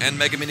Giant and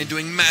Mega Minion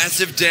doing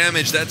massive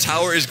damage. That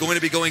tower is going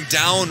to be going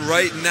down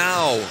right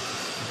now.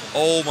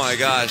 Oh my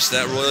gosh,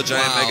 that Royal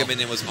Giant Mega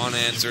Minion was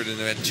unanswered and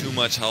it had too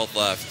much health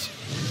left.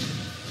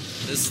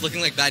 This is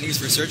looking like bad news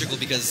for Surgical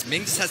because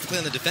Ming just has to play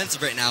on the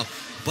defensive right now,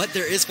 but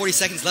there is 40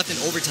 seconds left in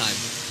overtime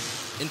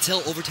until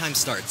overtime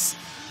starts.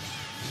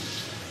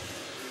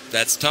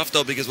 That's tough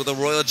though, because with a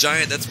Royal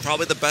Giant, that's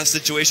probably the best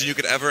situation you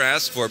could ever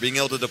ask for, being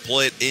able to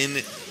deploy it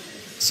in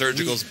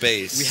Surgical's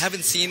base. We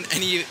haven't seen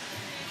any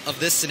of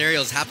this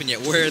scenarios happen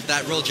yet where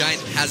that Royal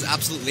Giant has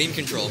absolute lane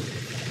control.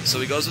 So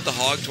he goes with the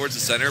hog towards the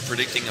center,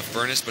 predicting a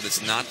furnace, but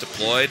it's not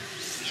deployed.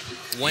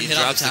 One hit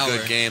off the tower. He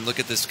drops a good game. Look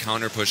at this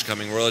counter push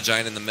coming. Royal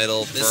Giant in the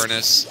middle,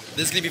 furnace.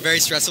 This is going to be very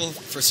stressful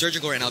for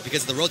Surgical right now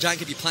because the Royal Giant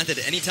could be planted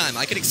at any time.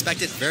 I could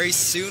expect it very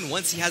soon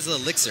once he has the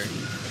elixir.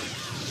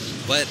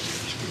 But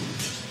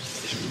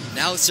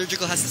now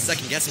Surgical has to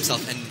second guess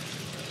himself and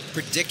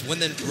predict when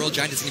the Royal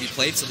Giant is going to be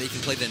played so that he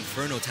can play the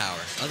Inferno Tower.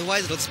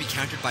 Otherwise, it'll just be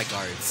countered by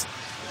guards.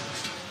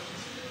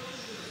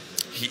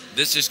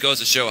 This just goes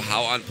to show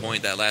how on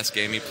point that last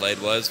game he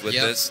played was with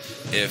this.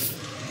 If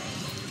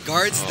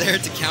guards there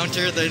to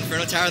counter the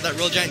Inferno Tower, that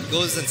Royal Giant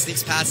goes and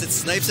sneaks past it,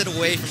 snipes it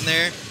away from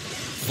there.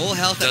 Full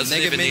health at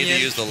Mega Minion. Doesn't even need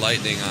to use the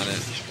lightning on it.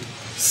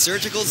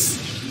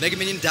 Surgical's Mega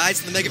Minion dies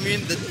to the Mega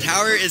Minion. The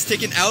tower is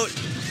taken out.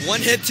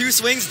 One hit, two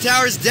swings, the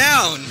tower's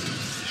down.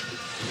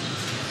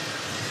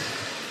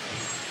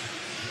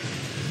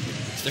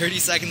 30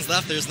 seconds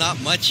left. There's not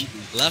much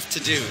left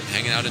to do.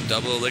 Hanging out in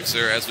double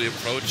elixir as we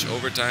approach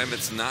overtime.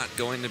 It's not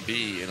going to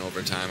be in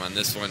overtime on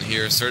this one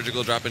here.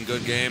 Surgical dropping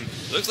good game.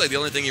 Looks like the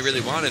only thing he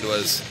really wanted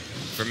was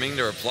for Ming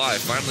to reply.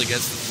 Finally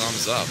gets the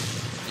thumbs up.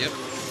 Yep.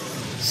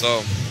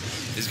 So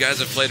these guys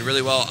have played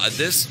really well.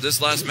 This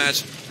last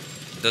match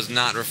does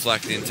not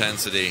reflect the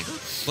intensity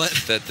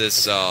that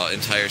this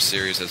entire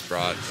series has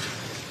brought.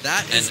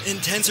 That is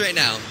intense right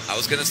now. I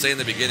was going to say in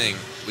the beginning,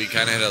 we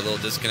kind of had a little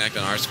disconnect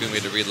on our screen. We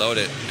had to reload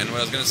it. And what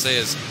I was going to say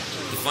is,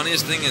 the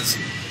funniest thing is,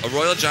 a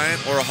Royal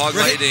Giant or a Hog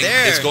Lightning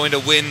is going to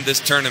win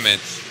this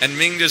tournament. And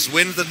Ming just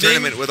wins the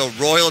tournament with a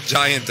Royal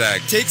Giant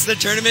deck. Takes the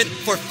tournament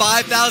for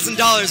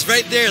 $5,000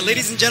 right there.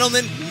 Ladies and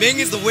gentlemen, Ming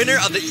is the winner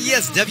of the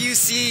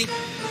ESWC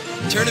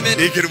tournament.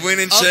 He could win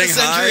in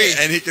Shanghai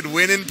and he could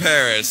win in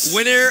Paris.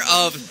 Winner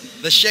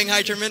of the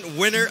Shanghai tournament,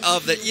 winner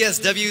of the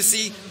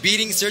ESWC,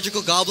 beating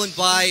Surgical Goblin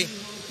by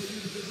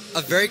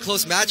a very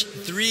close match,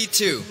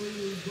 3-2.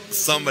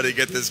 Somebody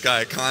get this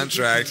guy a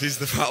contract. He's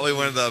probably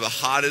one of the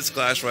hottest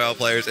Clash Royale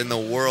players in the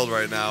world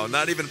right now.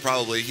 Not even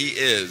probably, he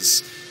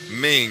is.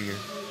 Ming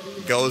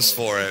goes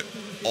for it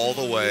all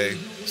the way.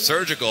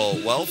 Surgical,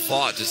 well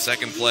fought to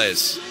second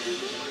place.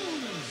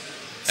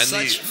 And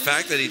the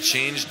fact that he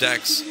changed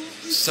decks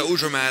so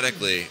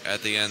dramatically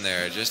at the end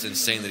there, just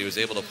insane that he was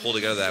able to pull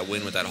together that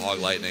win with that Hog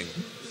Lightning.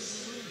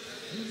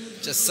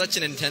 Just such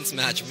an intense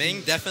match.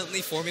 Ming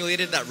definitely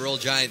formulated that Royal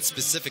Giant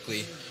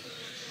specifically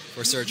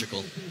for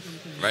Surgical.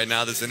 Right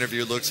now, this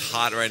interview looks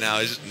hot right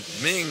now.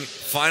 Ming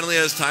finally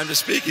has time to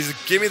speak. He's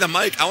like, give me the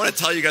mic. I want to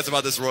tell you guys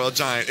about this Royal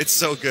Giant. It's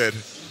so good.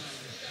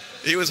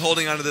 He was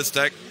holding onto this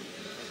deck.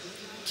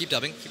 Keep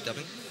dubbing, keep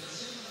dubbing.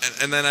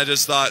 And then I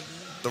just thought,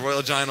 the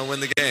Royal Giant will win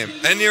the game.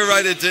 And you're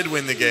right, it did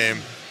win the game.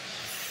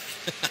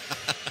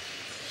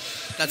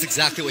 That's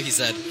exactly what he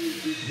said.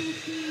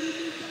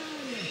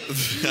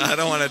 I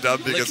don't want to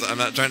dub because I'm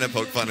not trying to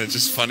poke fun. It's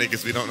just funny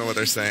because we don't know what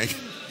they're saying.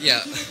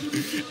 Yeah.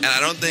 And I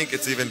don't think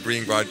it's even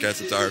being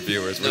broadcasted to our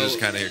viewers. We're just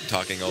kind of here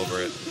talking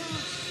over it.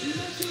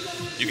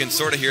 You can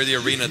sort of hear the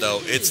arena, though.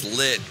 It's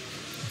lit.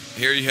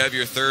 Here you have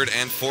your third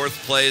and fourth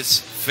place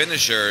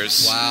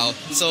finishers. Wow.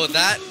 So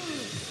that,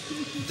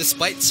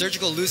 despite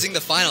Surgical losing the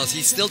finals,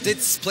 he still did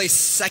place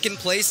second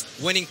place,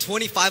 winning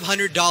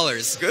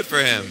 $2,500. Good for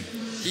him.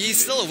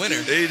 He's still a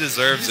winner. He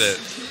deserves it.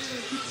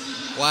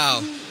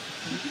 Wow.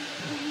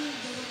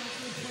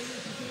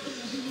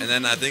 And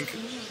then I think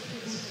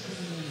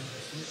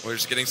we're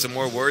just getting some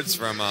more words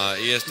from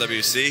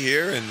ESWC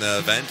here in the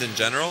event in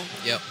general.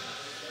 Yep.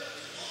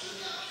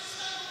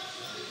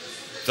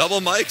 Double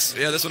mics.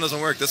 Yeah, this one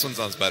doesn't work. This one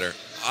sounds better.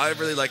 I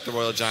really like the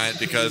Royal Giant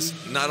because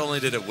not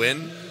only did it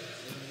win,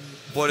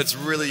 but it's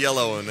really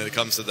yellow when it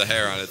comes to the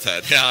hair on its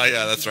head.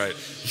 Yeah, that's right.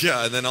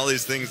 Yeah, and then all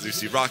these things you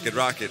see, rocket.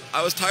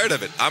 I was tired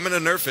of it. I'm going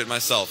to nerf it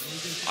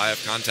myself. I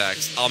have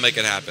contacts. I'll make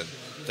it happen.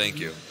 Thank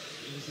you.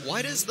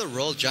 Why does the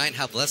Royal Giant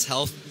have less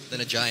health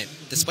than a giant,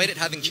 despite it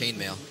having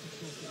chainmail?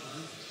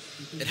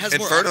 It has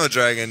Inferno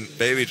Dragon,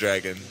 Baby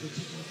Dragon.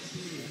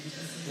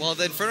 Well,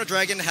 the Inferno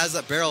Dragon has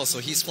that barrel, so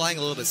he's flying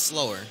a little bit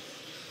slower.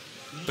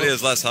 But he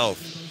has less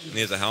health, and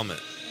he has a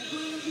helmet.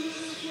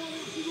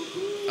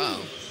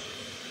 Oh.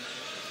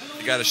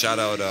 You got to shout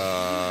out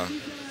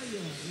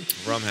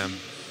Rumham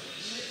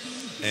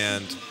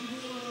and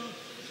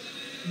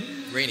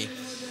Rainy.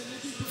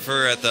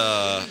 For at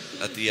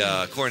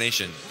the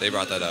coronation, they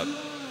brought that up.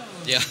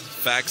 Yeah.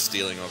 Fax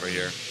stealing over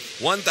here.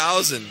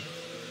 1,000,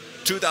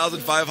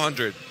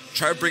 2,500.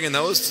 Try bringing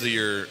those to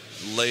your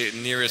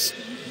nearest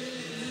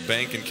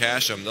bank and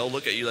cash them. They'll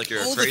look at you like you're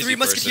a crazy person. The Three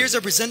Musketeers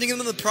are presenting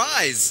them the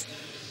prize.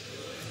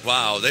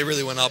 Wow, they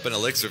really went up in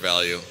elixir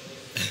value.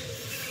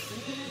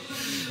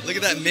 Look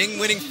at that. Ming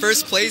winning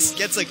first place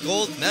gets a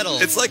gold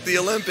medal. It's like the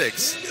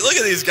Olympics. Look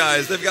at these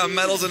guys. They've got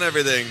medals and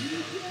everything.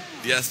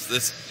 Yes,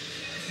 this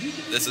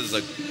is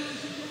a...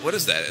 What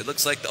is that? It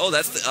looks like... Oh,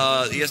 that's the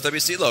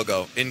ESWC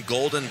logo in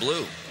gold and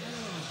blue.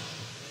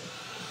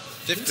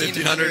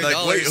 $1,500.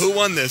 Like, wait, who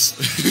won this?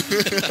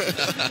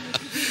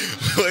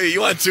 Wait, you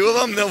want two of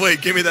them? No,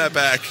 wait, give me that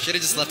back. Should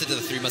have just left it to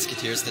the Three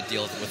Musketeers to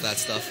deal with that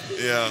stuff.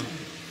 Yeah.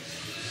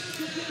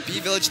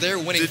 B-Village there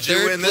winning third place. Did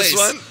you win this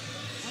one?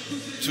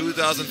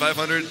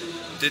 2,500.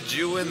 Did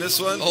you win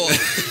this one? Oh.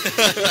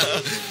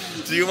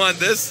 Do you want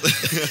this?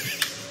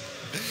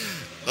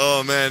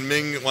 Oh, man,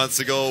 Ming wants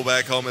to go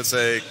back home and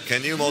say,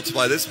 can you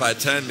multiply this by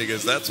 10?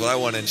 Because that's what I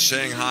want in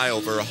Shanghai.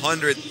 Over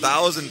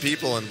 100,000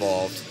 people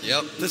involved.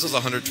 Yep. This was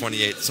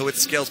 128, so it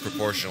scales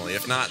proportionally.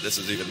 If not, this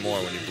is even more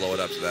when you blow it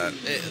up to that.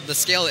 The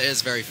scale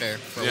is very fair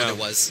for what it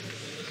was.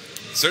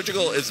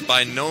 Surgical is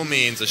by no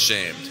means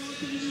ashamed.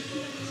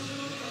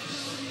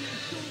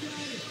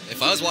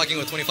 If I was walking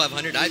with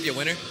 2,500, I'd be a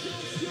winner.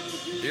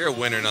 You're a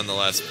winner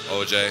nonetheless,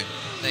 OJ.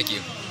 Thank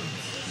you.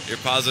 Your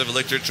positive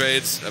elixir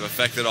trades have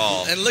affected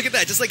all. And look at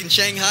that, just like in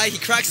Shanghai, he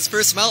cracks his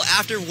first smile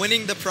after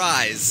winning the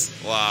prize.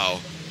 Wow.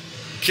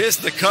 Kiss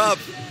the cup.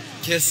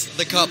 Kiss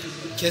the cup.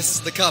 Kiss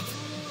the cup.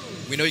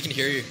 We know you can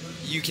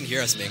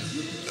hear us, Ming.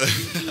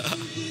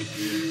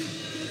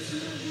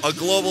 A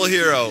global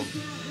hero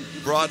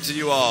brought to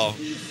you all.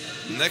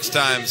 Next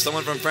time,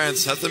 someone from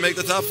France has to make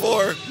the top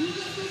 4.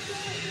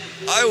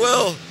 I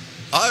will.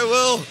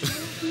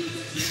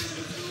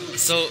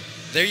 So,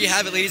 there you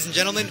have it, ladies and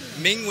gentlemen.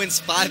 Ming wins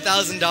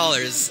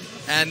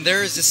 $5,000. And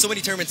there's just so many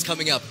tournaments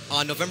coming up.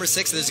 On November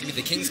 6th, there's going to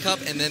be the King's Cup,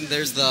 and then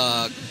there's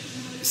the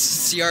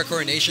CR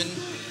Coronation.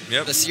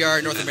 Yep. The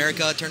CR North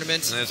America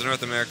tournament. And there's a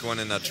North America one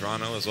in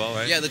Toronto as well,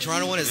 right? Yeah, the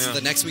Toronto one is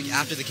the next week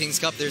after the King's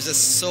Cup. There's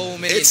just so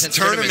many intense tournaments. It's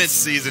tournament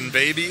season,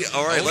 baby.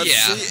 All right, let's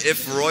see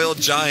if Royal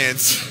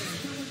Giants...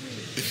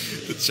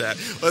 the chat.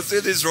 Let's see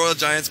if these Royal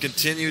Giants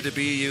continue to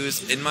be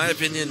used. In my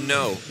opinion,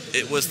 no.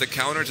 It was the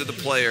counter to the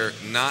player,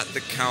 not the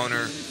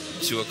counter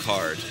to a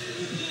card.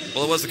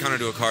 Well, it was the counter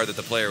to a card that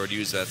the player would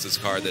use. That's his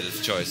card that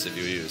is choice if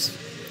you use.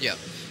 Yeah.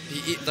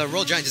 The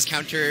Royal Giant just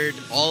countered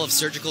all of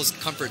Surgical's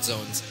comfort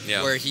zones,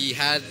 where he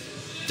had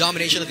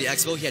domination of the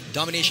Expo, he had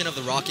domination of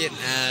the Rocket,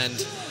 and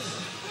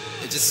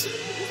it just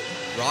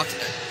rocked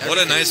everything. What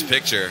a nice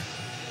picture.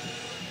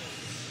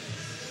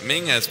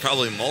 Ming has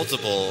probably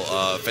multiple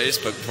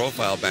Facebook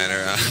profile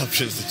banner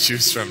options to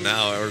choose from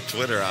now, or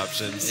Twitter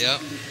options. Yeah.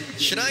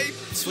 Should I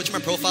switch my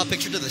profile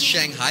picture to the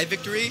Shanghai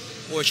victory,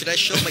 or should I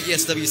show my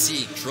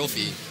ESWC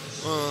trophy?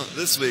 Well,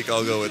 this week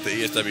I'll go with the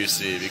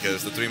ESWC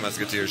because the Three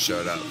Musketeers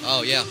showed up.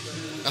 Oh, yeah.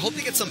 I hope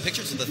they get some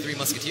pictures of the Three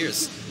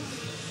Musketeers.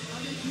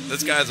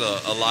 This guy's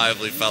a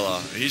lively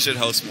fella. He should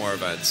host more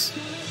events.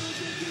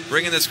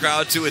 Bringing this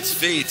crowd to its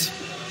feet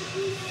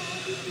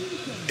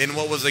in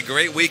what was a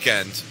great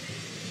weekend.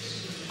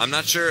 I'm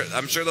sure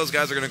those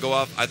guys are going to go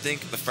off. I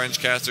think the French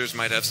casters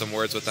might have some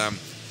words with them,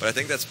 but I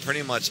think that's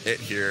pretty much it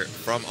here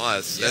from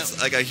us. Yeah.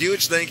 That's like a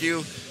huge thank you,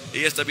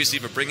 ESWC,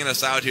 for bringing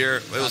us out here.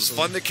 It was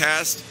fun to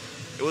cast.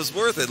 It was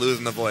worth it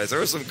losing the boys. There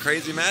were some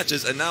crazy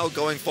matches, and now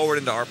going forward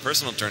into our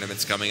personal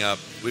tournaments coming up,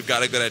 we've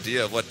got a good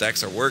idea of what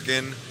decks are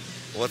working,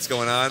 what's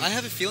going on. I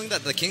have a feeling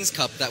that the King's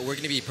Cup that we're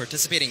going to be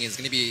participating in is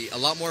going to be a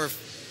lot more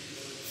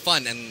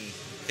fun. And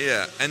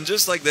yeah, and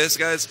just like this,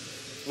 guys,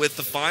 with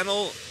the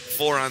final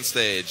 4 on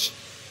stage,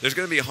 there's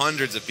going to be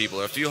hundreds of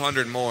people, or a few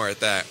hundred more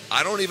at that.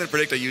 I don't even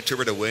predict a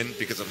YouTuber to win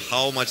because of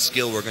how much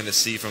skill we're going to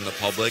see from the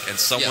public and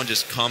someone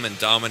just come and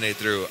dominate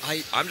through.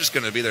 I'm just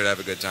going to be there to have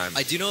a good time.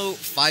 I do know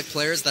 5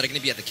 players that are going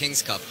to be at the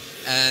King's Cup,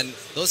 and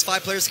those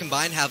 5 players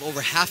combined have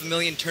over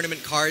 500,000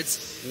 tournament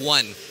cards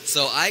won.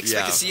 So I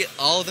expect to see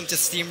all of them to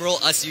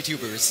steamroll us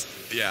YouTubers.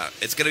 Yeah,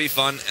 it's going to be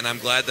fun, and I'm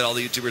glad that all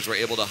the YouTubers were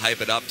able to hype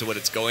it up to what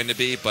it's going to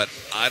be, but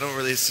I don't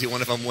really see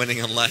one of them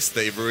winning unless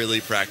they've really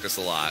practiced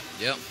a lot.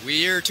 Yep,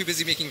 we're too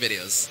busy making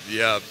videos.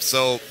 Yeah,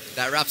 so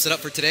that wraps it up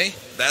for today.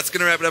 That's going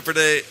to wrap it up for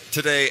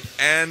today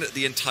and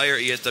the entire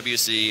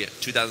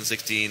ESWC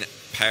 2016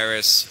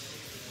 Paris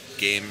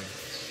Game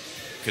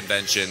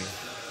Convention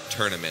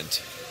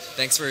Tournament.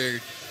 Thanks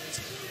for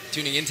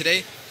tuning in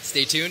today.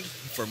 Stay tuned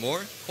for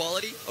more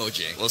quality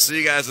OJ. We'll see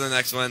you guys in the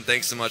next one.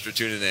 Thanks so much for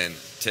tuning in.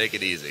 Take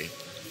it easy.